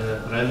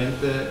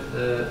realmente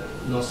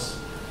nos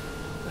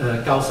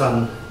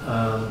causan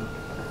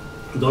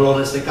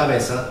dolores de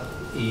cabeza,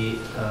 y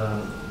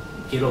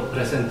quiero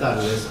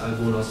presentarles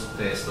algunos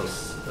de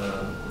estos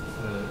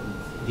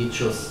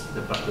dichos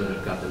de parte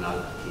del cardenal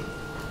aquí.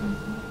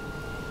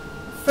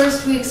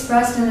 First, we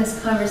expressed in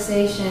this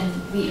conversation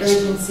the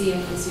urgency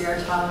of the zero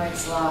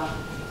tolerance law.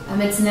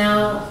 It's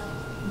now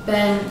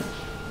been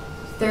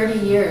 30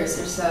 years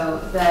or so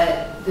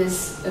that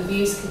this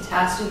abuse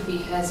catastrophe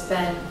has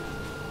been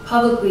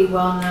publicly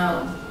well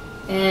known,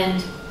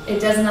 and it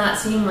does not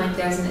seem like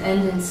there's an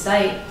end in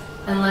sight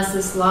unless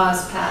this law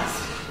is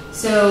passed.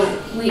 So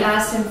we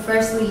asked him,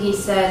 firstly, he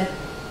said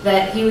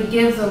that he would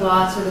give the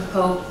law to the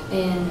Pope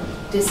in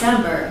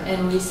December,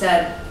 and we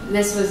said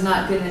this was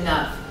not good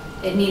enough.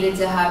 It needed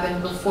to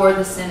happen before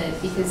the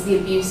Synod because the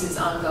abuse is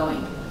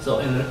ongoing. So,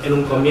 en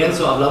un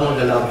comienzo hablamos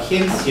de la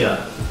urgencia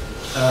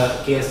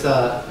que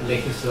esa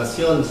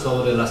legislación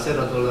sobre la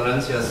cero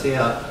tolerancia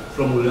sea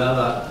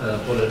promulgada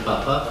por el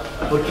Papa,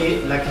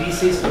 porque la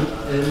crisis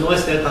no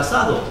es del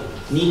pasado.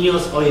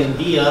 Niños hoy en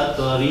día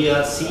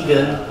todavía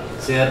siguen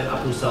ser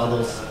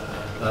abusados,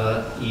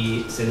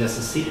 y se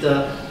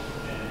necesita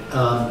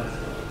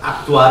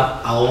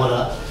actuar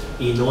ahora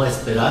y no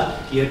esperar.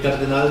 Y el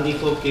cardenal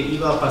dijo que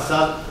iba a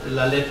pasar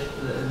la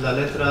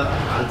letra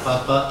al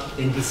Papa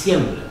en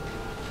diciembre.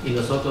 Y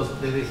nosotros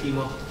le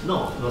dijimos,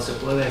 no se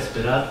puede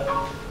esperar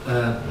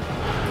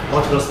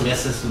otros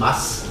meses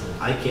más,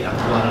 hay que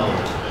actuar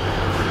ahora.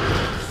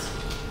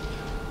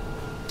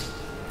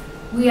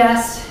 We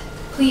asked,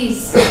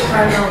 please,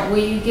 Cardinal,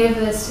 will you give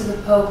this to the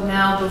Pope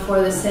now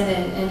before the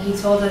Synod? And he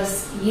told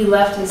us he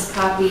left his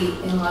copy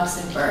in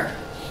Luxembourg.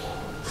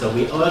 So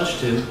we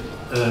urged him,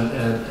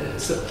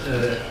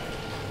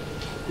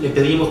 le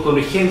pedimos con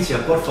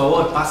urgencia, por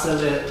favor,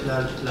 pásale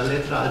la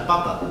letra al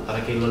Papa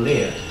para que lo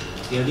lea.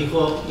 Y él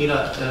dijo,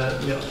 mira,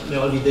 me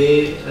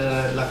olvidé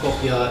la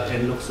copia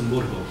en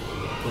Luxemburgo,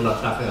 no la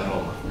traje a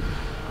Roma.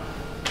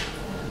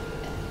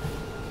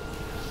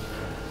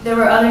 There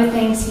were other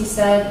things he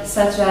said,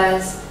 such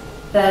as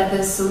that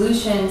the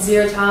solution,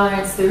 zero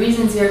tolerance, the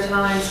reason zero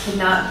tolerance could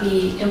not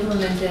be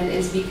implemented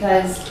is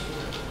because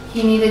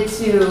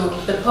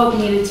the Pope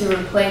needed to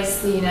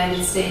replace the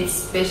United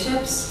States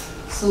bishops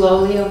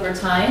slowly over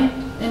time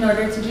in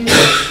order to do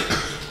this.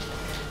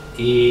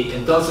 Y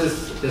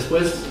entonces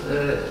después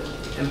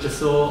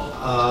empezó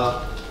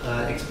a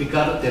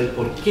explicar del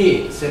por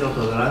qué cero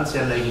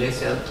tolerancia en la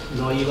iglesia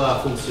no iba a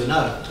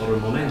funcionar por el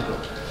momento,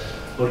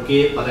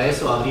 porque para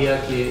eso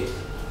habría que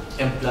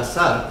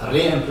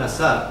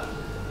reemplazar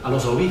a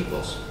los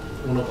obispos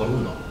uno por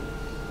uno,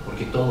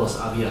 porque todos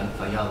habían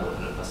fallado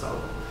en el pasado.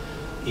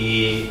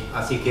 Y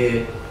así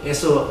que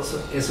eso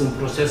es un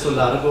proceso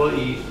largo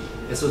y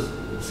eso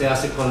se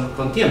hace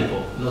con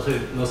tiempo.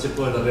 No se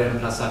puede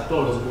reemplazar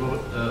todos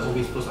los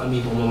obispos al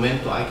mismo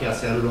momento, hay que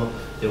hacerlo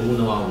de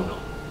uno a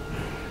uno.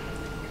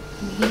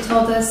 He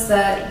told us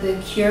that the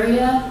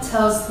Curia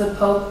tells the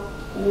Pope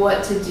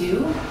what to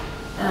do,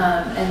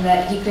 and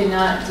that he could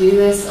not do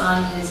this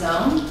on his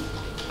own.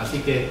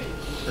 Así que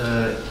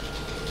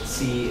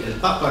si el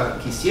Papa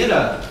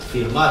quisiera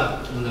firmar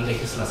una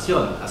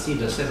legislación así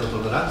de cero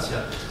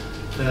tolerancia,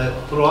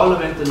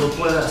 probablemente no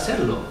pueda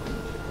hacerlo,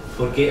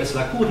 porque es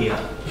la Curia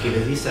que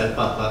le dice al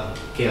Papa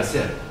qué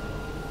hacer.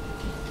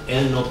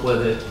 Él no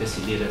puede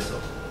decidir eso.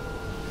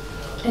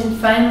 And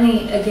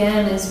finally,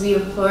 again, as we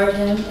implored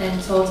him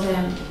and told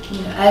him,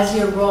 you know, as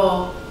your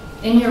role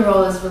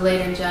as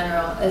Relator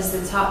General, as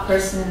the top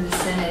person in the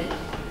Synod,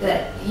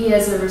 that he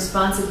has a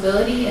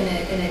responsibility and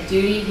a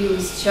duty. He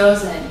was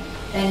chosen,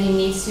 and he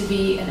needs to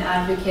be an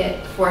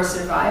advocate for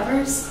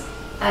survivors.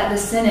 At the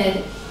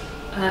Synod,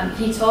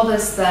 he told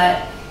us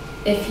that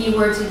if he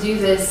were to do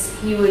this,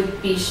 he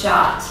would be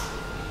shot.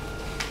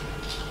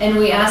 And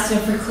we asked him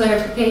for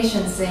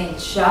clarification, saying,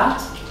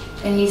 shot?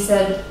 And he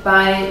said,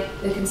 by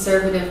the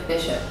conservative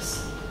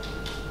bishops.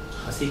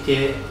 Así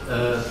que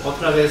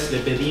otra vez le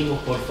pedimos,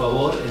 por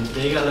favor,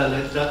 entrega la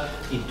letra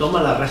y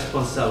toma la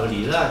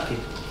responsabilidad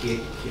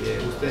que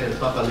usted, el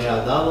Papa, le ha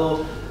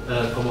dado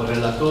como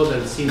relator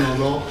del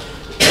sínodo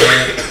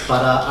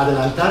para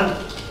adelantar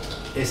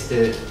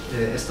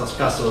estos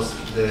casos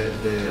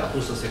de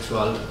abuso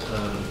sexual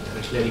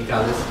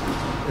clericales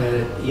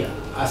y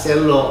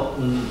hacerlo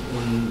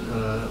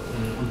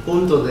un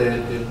punto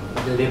de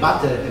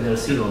debate en el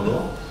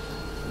sínodo.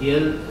 Y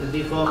él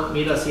dijo,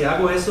 mira, si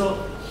hago eso,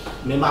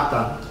 me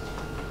matan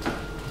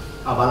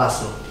a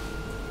balazo.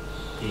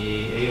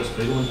 Y ellos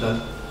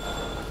preguntan,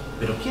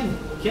 ¿pero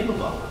quién lo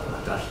va a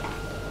matar?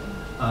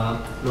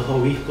 Los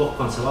obispos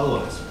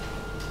conservadores,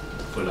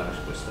 fue la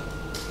respuesta.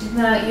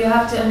 Now, you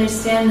have to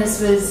understand this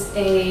was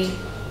a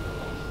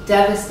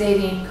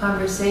devastating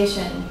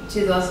conversation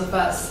to those of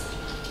us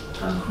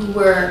who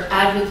were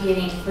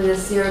advocating for the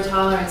zero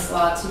tolerance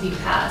law to be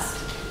passed.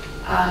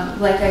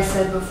 Like I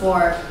said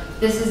before,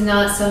 this is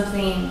not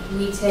something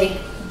we take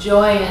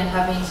joy in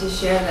having to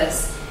share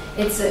this.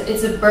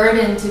 It's a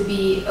burden to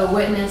be a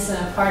witness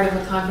and a part of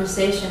a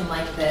conversation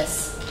like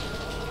this.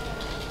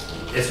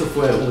 Eso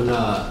fue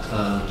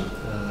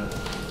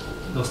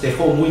nos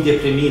dejó muy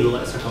deprimido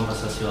esa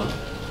conversación,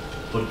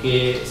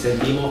 porque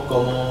sentimos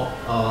como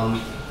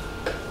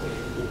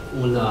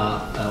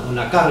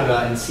una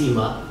carga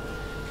encima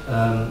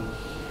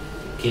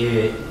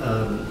que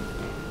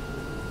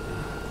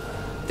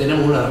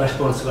tenemos una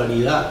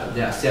responsabilidad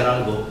de hacer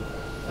algo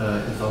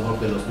en favor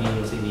de los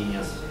niños y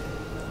niñas,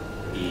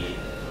 y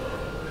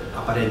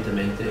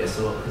aparentemente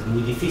eso es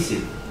muy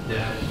difícil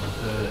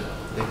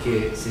de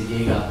que se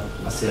llega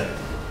a hacer.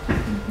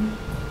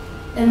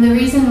 And the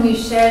reason we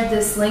shared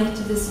this link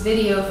to this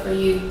video for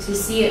you to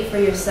see it for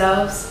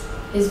yourselves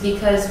is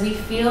because we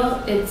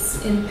feel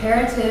it's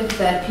imperative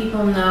that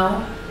people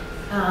know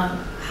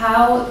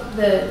how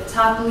the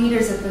top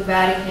leaders at the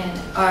Vatican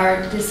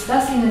are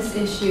discussing this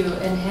issue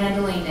and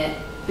handling it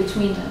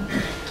between them.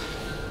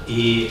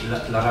 Y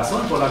la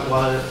razón por la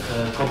cual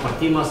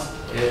compartimos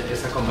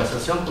esa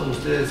conversación con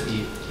ustedes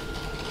y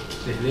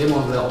les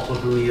demos la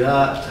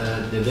oportunidad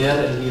de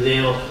ver el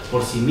video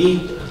por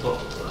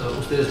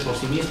ustedes por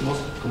sí mismos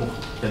como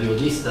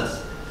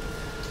periodistas,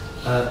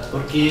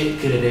 porque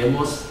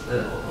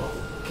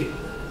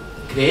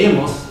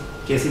creemos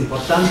que es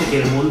importante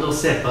que el mundo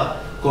sepa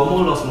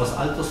cómo los más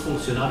altos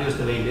funcionarios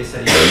de la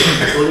Iglesia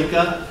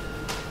Católica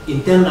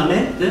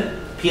internamente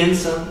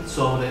piensan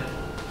sobre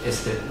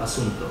este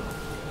asunto.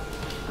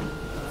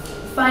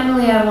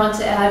 Finally, I want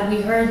to add,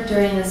 we heard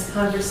during this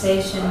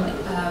conversation,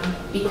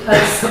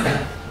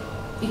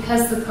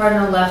 because the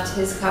Cardinal left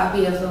his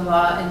copy of the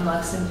law in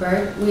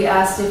Luxembourg, we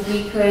asked if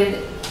we could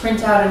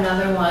print out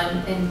another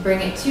one and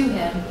bring it to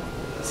him.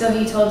 So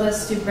he told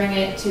us to bring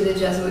it to the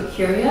Jesuit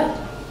Curia.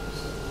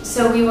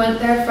 So we went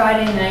there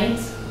Friday night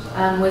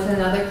with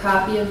another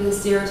copy of the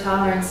zero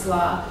tolerance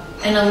law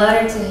and a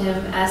letter to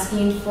him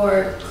asking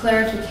for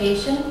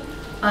clarification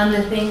on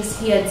the things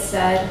he had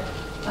said,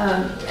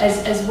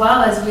 as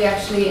well as we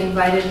actually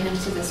invited him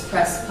to this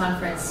press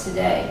conference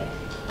today.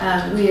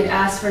 We had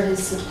asked for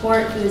his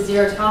support for the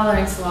zero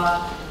tolerance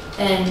law,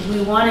 and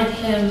we wanted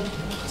him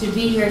to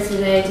be here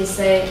today to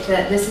say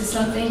that this is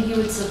something he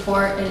would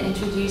support and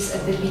introduce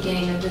at the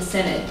beginning of the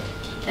Synod.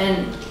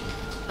 And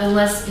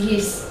unless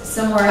he's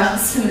somewhere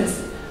else in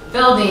this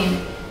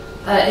building,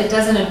 it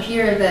doesn't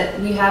appear that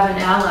we have an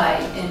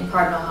ally in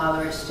Cardinal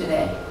Hollerich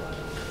today.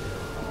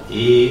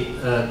 Y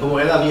como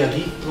él había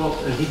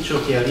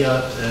dicho que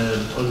había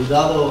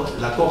olvidado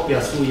la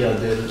copia suya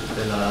de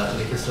la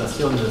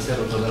legislación de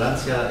cero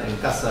tolerancia en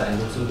casa en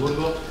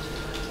Luxemburgo,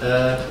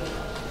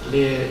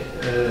 le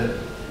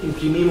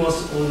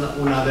imprimimos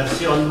una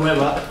versión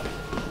nueva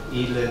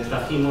y le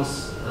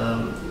trajimos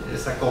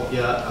esa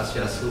copia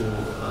hacia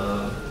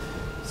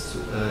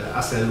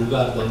hacia el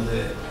lugar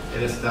donde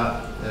él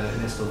está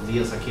en estos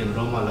días aquí en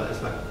Roma,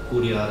 es la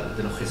curia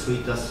de los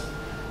jesuitas,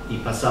 y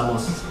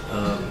pasamos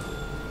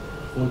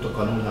junto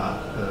con una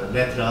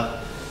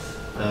letra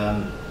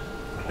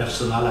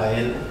personal a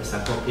él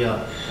esa copia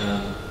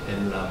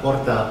en la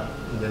puerta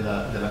de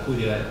la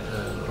curia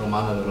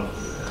romana del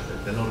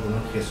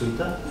orden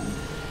jesuita.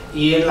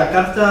 Y en la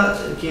carta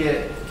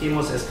que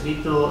hemos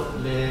escrito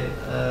le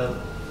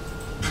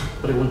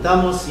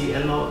preguntamos si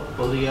él no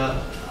podría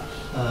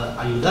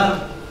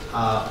ayudar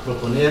a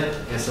proponer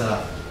esa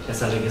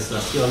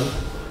legislación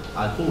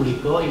al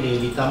público, y le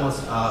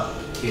invitamos a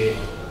que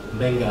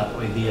venga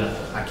hoy día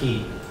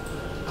aquí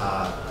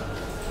a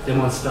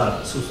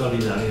demostrar su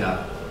solidaridad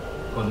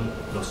con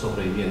los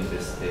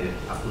sobrevivientes de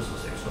abuso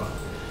sexual.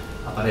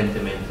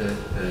 Aparentemente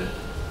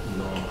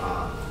no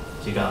ha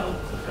llegado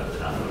el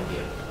cardenal hoy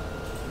día.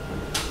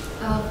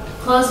 I'll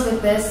close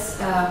with this.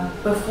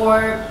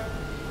 Before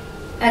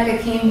ECA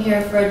came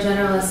here for a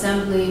General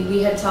Assembly,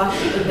 we had talked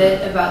a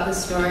bit about the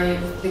story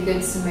of the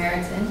Good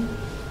Samaritan,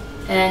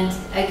 and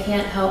I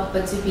can't help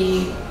but to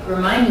be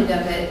reminded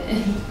of it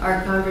in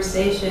our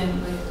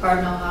conversation with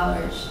Cardinal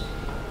Hollerich,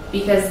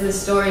 because the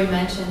story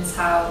mentions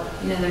how,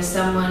 there's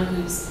someone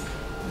who's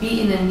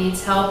beaten and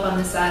needs help on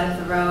the side of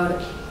the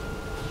road,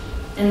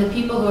 and the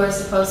people who are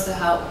supposed to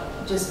help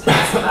just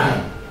pass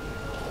by.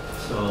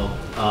 So,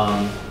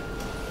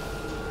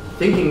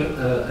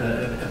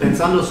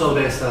 pensando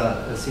sobre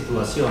esa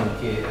situación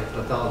que he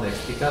tratado de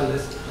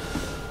explicarles,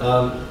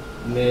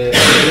 me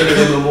viene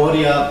de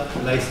memoria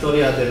la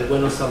historia del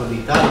buen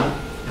samaritano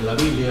en la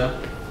Biblia,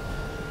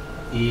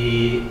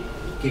 y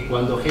que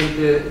cuando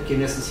gente que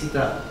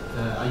necesita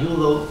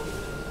ayuda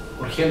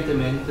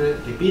urgentemente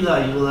le pida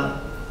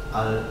ayuda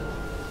a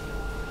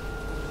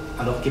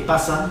los que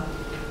pasan,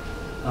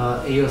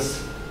 ellos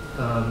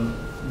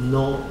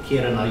no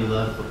quieren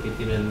ayudar porque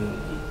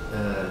tienen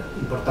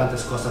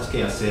importantes cosas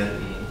que hacer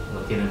y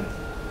no tienen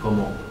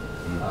cómo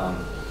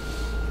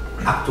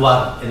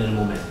actuar en el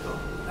momento.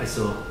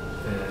 Eso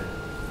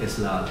es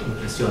la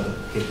impresión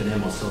que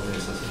tenemos sobre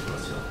esa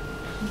situación.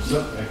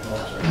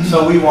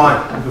 So we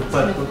want,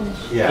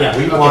 Yeah,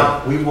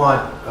 we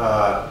want,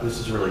 this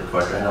is really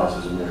quick, I know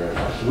this is a minute.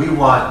 We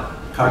want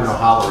Cardinal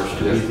Hollerich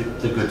to be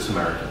the Good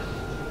Samaritan.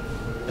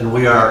 And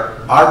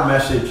our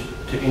message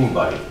to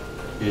anybody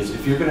is,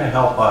 if you're going to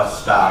help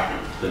us stop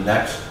the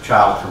next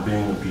child from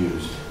being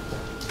abused,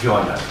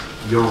 join us.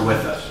 You're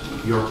with us.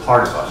 You're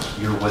part of us.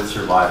 You're with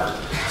survivors.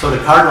 So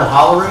to Cardinal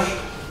Hollerich,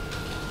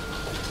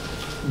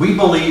 we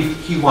believe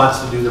he wants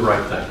to do the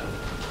right thing.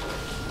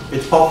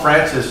 It's Pope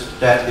Francis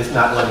that is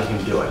not letting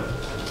him do it.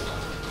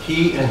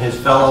 He and his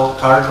fellow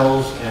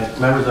cardinals and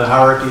members of the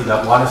hierarchy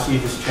that want to see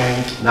this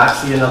change, not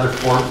see another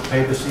fourth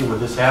papacy where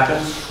this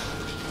happens,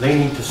 they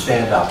need to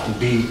stand up and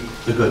be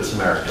the Good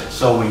Samaritan.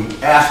 So we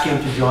ask him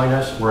to join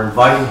us. We're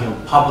inviting him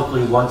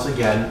publicly once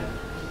again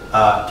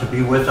to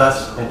be with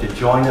us and to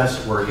join us.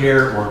 We're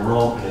here, we're in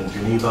Rome and in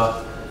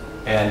Geneva,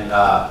 and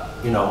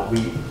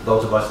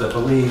those of us that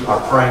believe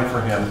are praying for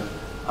him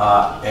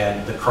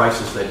and the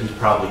crisis that he's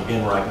probably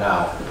in right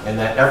now, and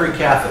that every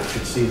Catholic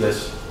should see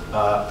this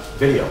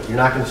video. You're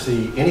not going to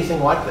see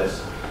anything like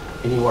this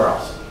anywhere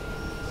else.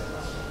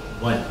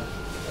 Bueno.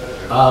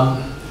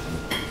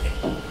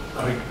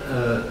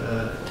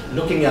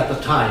 Looking at the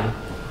time,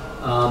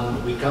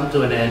 we come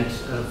to an end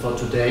for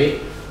today.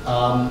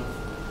 Are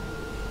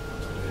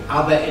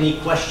there any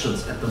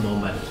questions at the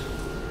moment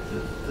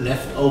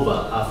left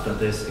over after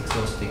this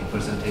exhausting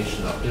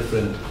presentation of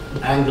different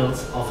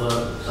angles of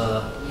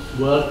a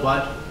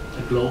worldwide,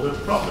 a global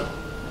problem?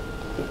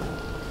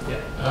 Yeah.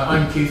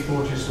 I'm Keith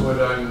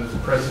Porteous-Wood. I'm the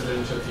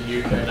president of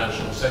the UK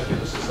National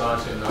Secular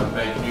Society, and I've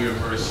made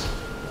numerous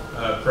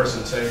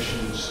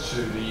presentations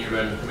to the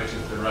UN Committee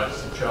for the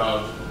Rights of the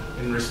Child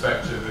in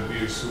respect of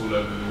abuse all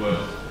over the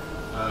world,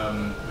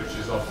 which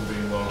is often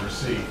being well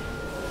received.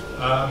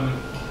 And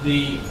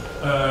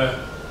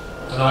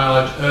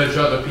I urge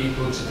other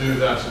people to do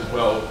that as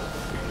well,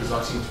 because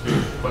I seem to be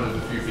one of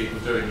the few people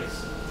doing it.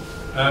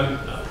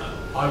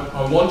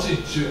 I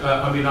wanted to,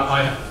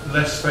 I have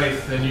less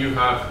faith than you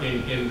have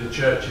in the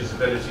Church's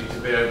ability to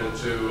be able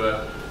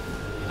to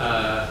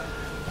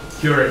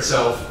cure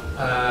itself,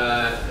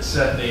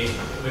 certainly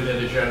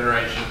within a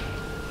generation.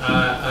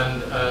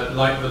 And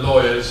like the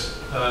lawyers,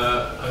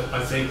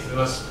 I think there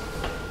must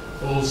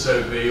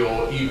also be,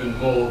 or even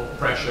more,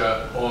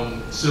 pressure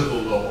on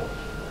civil law.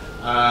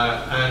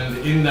 And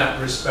in that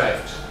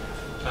respect,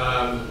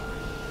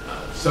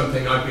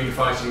 something I've been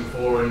fighting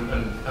for and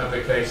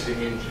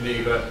advocating in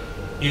Geneva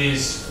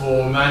is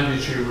for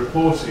mandatory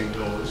reporting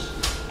laws,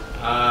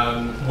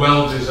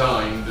 well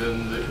designed,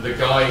 and the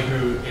guy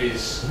who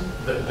is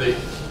the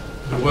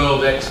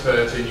world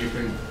expert, and you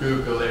can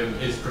Google him,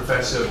 is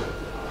Professor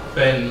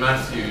Ben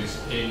Matthews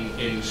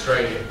in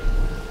Australia.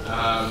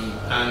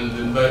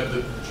 And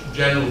the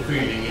general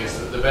feeling is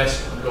that the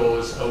best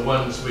laws are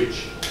ones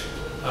which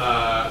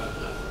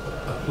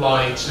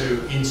apply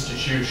to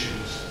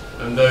institutions,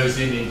 and those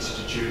in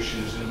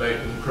institutions, and make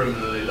them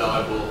criminally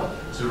liable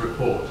to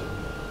report.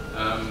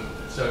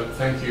 So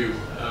thank you.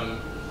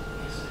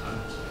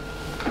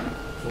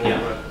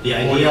 The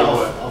idea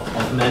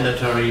of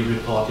mandatory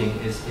reporting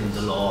is in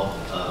the law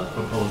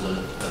proposal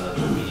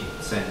we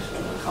sent to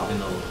the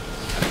Cardinal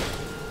and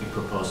we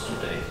proposed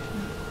today.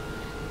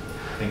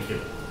 Thank you.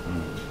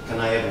 Can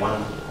I add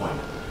one point?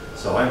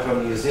 So I'm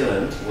from New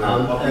Zealand.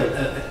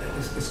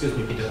 Excuse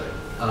me, Peter.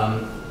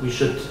 We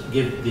should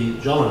give the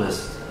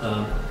journalist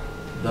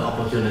the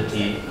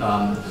opportunity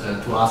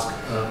to ask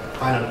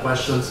final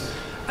questions,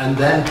 and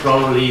then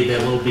probably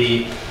there will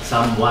be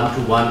some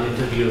one-to-one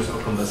interviews or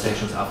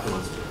conversations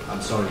afterwards.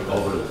 I'm sorry.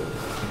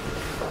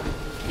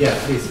 Yeah,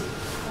 please.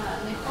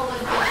 Nicole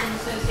Winfield from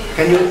Associated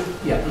Can you?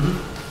 Press. Yeah.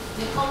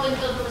 Nicole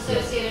Winfield from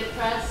Associated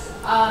Press.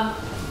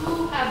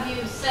 Who have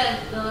you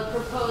sent the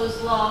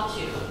proposed law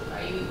to?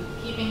 Are you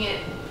keeping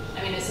it?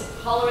 I mean, is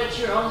Hollerich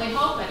your only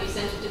hope? Have you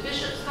sent it to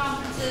bishops'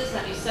 conferences?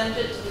 Have you sent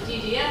it to the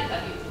DDF?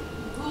 Have you?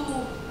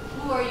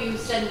 Who are you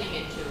sending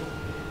it to?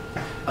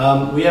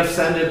 We have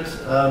sent it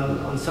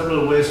on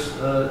several ways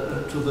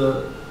to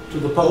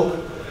the Pope,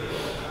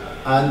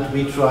 and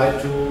we try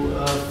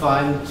to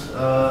find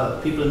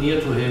people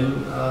near to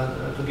him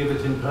to give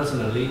it him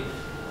personally.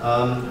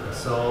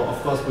 So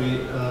of course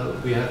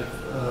we have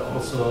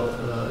also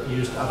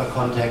used other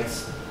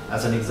contacts.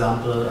 As an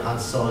example,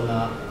 Hans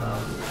Zollner,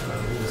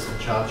 who is in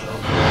charge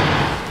of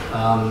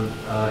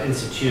the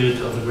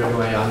Institute of the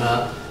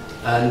Gregoriana,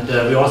 and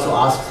we also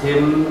asked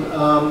him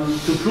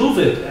to prove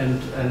it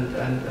and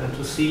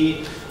to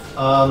see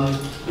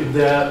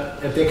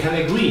if they can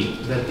agree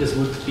that this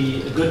would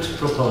be a good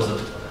proposal.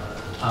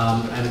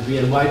 And we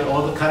invite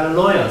all the kind of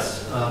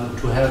lawyers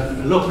to have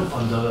a look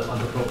on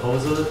the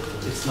proposal.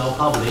 It's now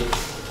public,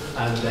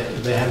 and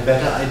they have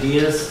better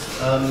ideas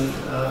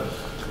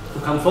to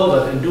come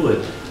forward and do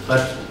it.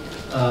 But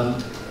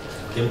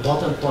the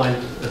important point,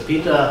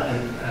 Peter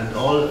and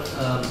all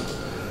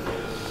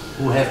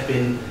who have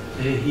been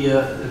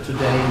here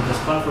today in this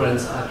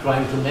conference are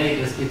trying to make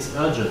is it's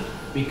urgent.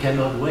 We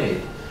cannot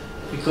wait.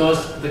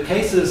 Because the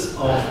cases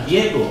of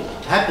Diego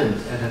happened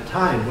at a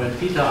time when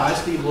Peter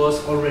Isley was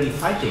already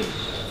fighting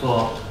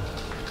for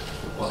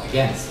or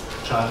against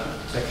child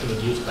sexual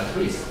abuse by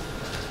priests.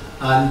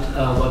 And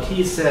what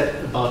he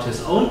said about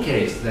his own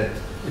case, that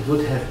it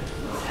would have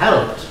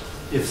helped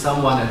if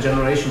someone a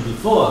generation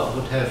before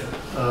would have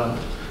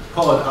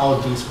called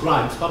out these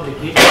crimes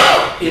publicly,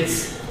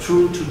 it's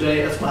true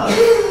today as well.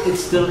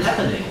 It's still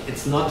happening.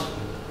 It's not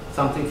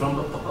something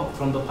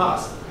from the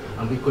past.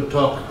 And we could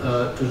talk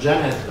to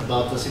Janet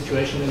about the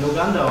situation in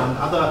Uganda or in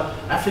other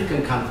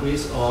African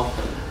countries.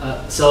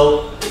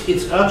 So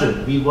it's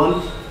urgent. We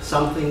want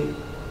something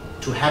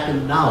to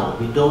happen now.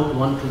 We don't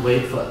want to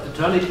wait for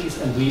eternities,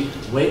 and we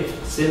wait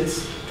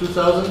since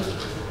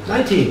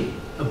 2019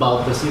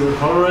 about the zero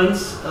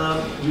tolerance.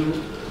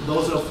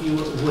 Those of you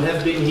who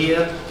have been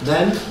here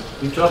then,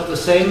 we talked the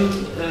same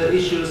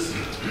issues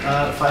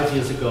 5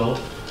 years ago,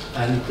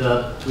 and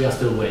we are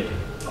still waiting.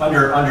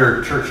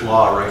 Under church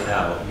law right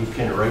now, you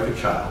can rape a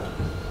child,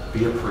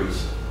 be a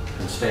priest,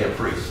 and stay a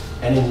priest,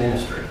 and in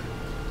ministry.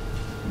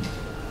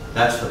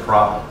 That's the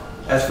problem.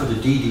 As for the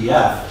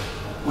DDF,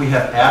 we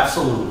have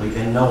absolutely,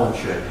 and no one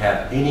should,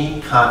 have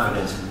any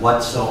confidence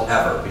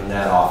whatsoever in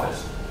that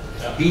office.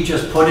 He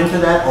just put into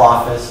that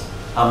office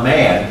a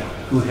man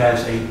who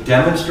has a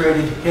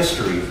demonstrated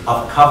history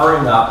of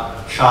covering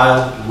up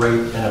child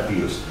rape and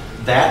abuse.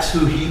 That's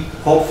who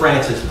Pope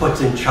Francis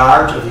puts in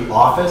charge of the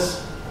office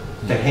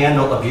to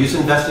handle abuse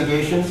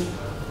investigations.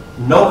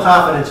 No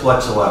confidence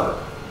whatsoever.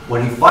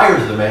 When he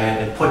fires the man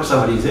and puts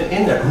somebody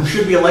in there who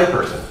should be a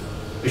layperson,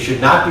 it should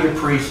not be a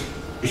priest,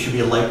 it should be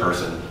a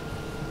layperson,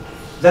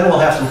 then we'll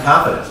have some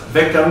confidence.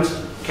 Victims,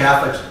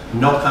 Catholics,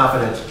 no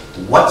confidence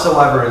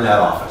whatsoever in that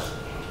office.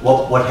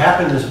 Well, what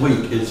happened this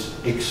week is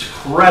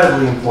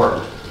incredibly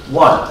important.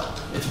 One,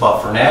 it's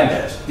about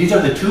Fernandez. These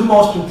are the two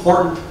most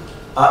important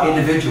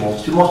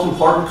individuals, two most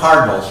important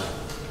cardinals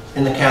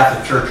in the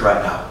Catholic Church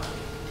right now.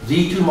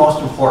 The two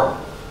most important.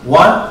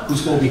 One,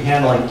 who's going to be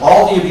handling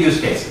all the abuse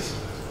cases.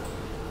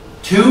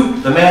 Two,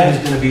 the man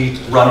who's going to be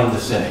running the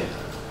synod.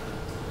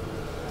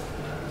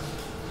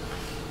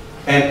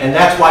 And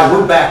that's why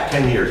we're back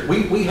 10 years.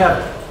 We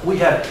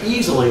have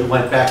easily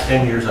went back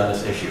 10 years on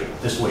this issue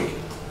this week.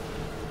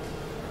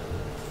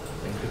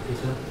 Thank you,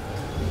 Peter.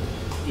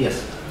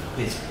 Yes,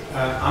 please.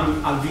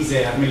 I'm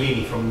Vise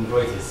Armelini from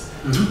Reuters.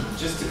 Mm-hmm.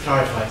 Just to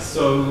clarify,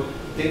 so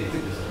did the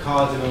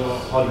Cardinal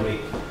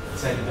Hollerich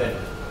said that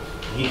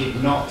he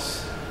did not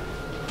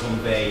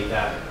convey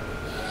that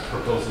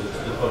proposal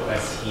to the Pope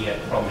as he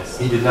had promised?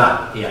 He did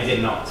not. He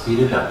did not. He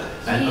did not.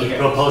 And he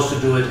proposed to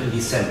do it in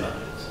December.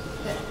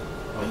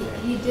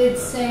 He did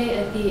say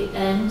at the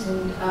end,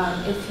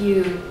 and if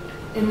you,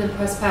 in the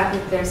press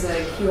packet, there's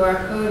a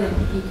QR code and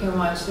you can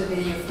watch the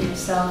video for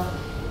yourself.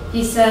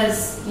 He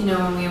says, you know,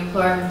 when we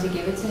implore him to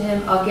give it to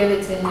him, I'll give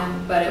it to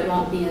him, but it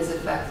won't be as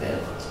effective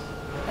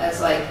as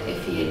like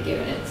if he had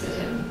given it to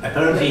him.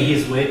 Apparently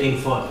he's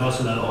waiting for a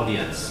personal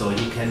audience, so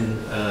he can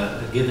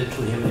give it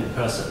to him in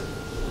person.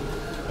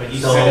 But you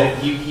said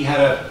he had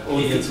an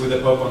audience with the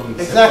Pope on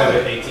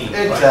September 18th,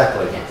 right?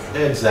 Exactly. Yes.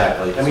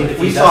 Exactly. I mean, so if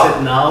we he saw does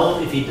it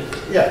now, if he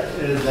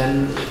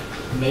then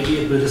maybe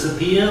it will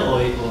disappear,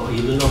 or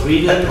he will not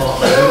read it,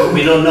 or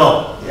we don't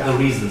know the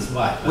reasons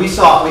why. We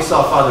saw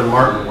Father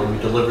Martin when we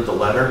delivered the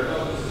letter,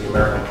 the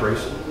American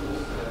priest,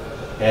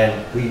 and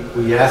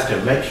we asked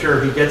him, make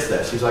sure he gets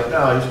this. He's like,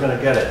 no, he's going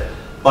to get it.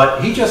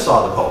 But he just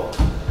saw the Pope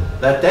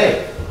that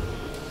day.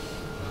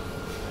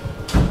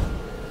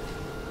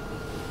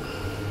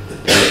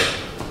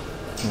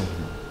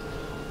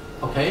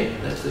 Okay,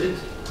 that's it.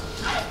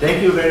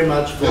 Thank you very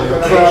much for your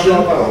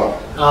attention.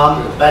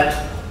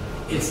 But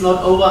it's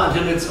not over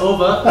until it's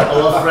over.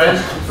 Our friend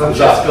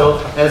Francesco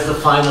has the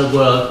final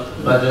word,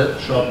 but a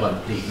short one,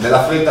 please.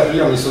 Nella fretta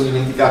prima mi sono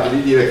dimenticato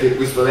di dire che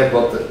questo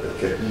report,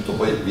 che appunto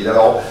poi vi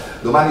darò,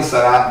 domani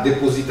sarà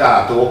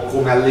depositato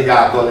come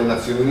allegato alle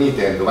Nazioni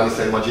Unite. Domani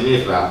saremo a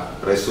Ginevra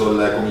presso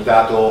il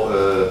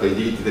Comitato per i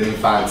diritti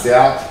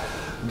dell'infanzia,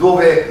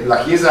 dove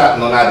la Chiesa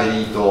non ha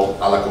aderito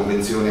alla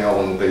Convenzione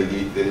ONU per i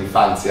diritti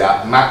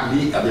dell'infanzia, ma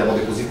lì abbiamo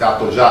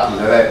depositato già il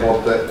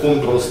report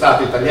contro lo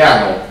Stato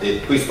italiano,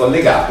 e questo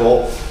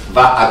allegato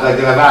va ad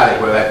aggravare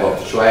quel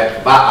report, cioè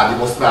va a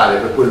dimostrare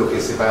per quello che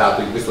è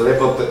separato. In questo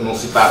report non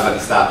si parla di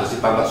Stato, si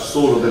parla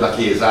solo della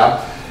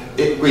Chiesa,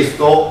 e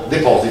questo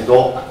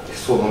deposito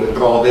sono le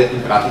prove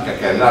in pratica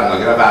che andranno a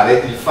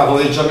aggravare il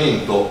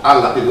favoreggiamento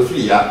alla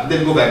pedofilia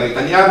del governo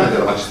italiano e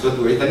della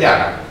magistratura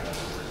italiana.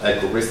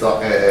 Ecco, questo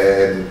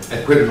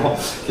è quello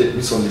che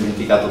mi sono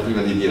dimenticato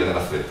prima di dire nella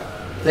fretta.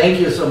 Thank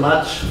you so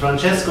much,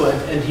 Francesco,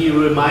 and he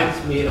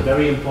reminds me a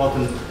very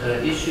important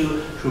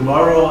issue.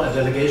 Tomorrow a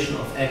delegation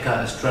of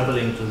ECA is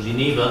traveling to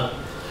Geneva,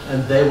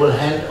 and they will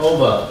hand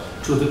over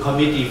to the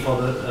Committee for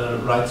the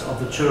Rights of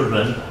the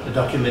Children a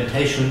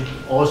documentation,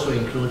 also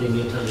including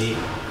Italy,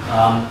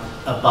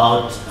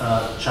 about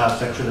child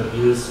sexual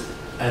abuse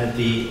and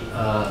the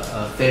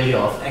failure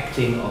of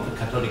acting of the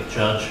Catholic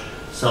Church.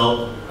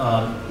 So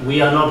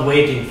we are not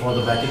waiting for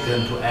the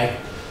Vatican to act.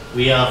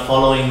 We are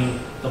following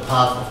the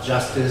path of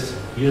justice,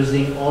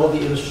 using all the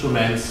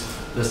instruments,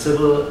 the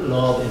civil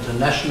law, the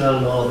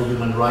international law, the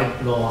human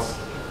rights laws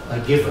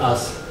give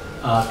us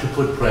to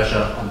put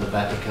pressure on the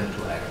Vatican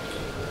to act.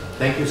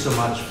 Thank you so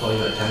much for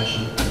your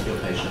attention and your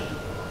patience.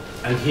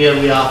 And here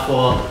we are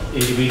for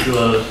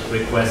individual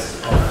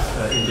requests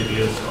of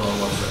interviews or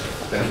whatsoever.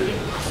 Thank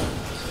you.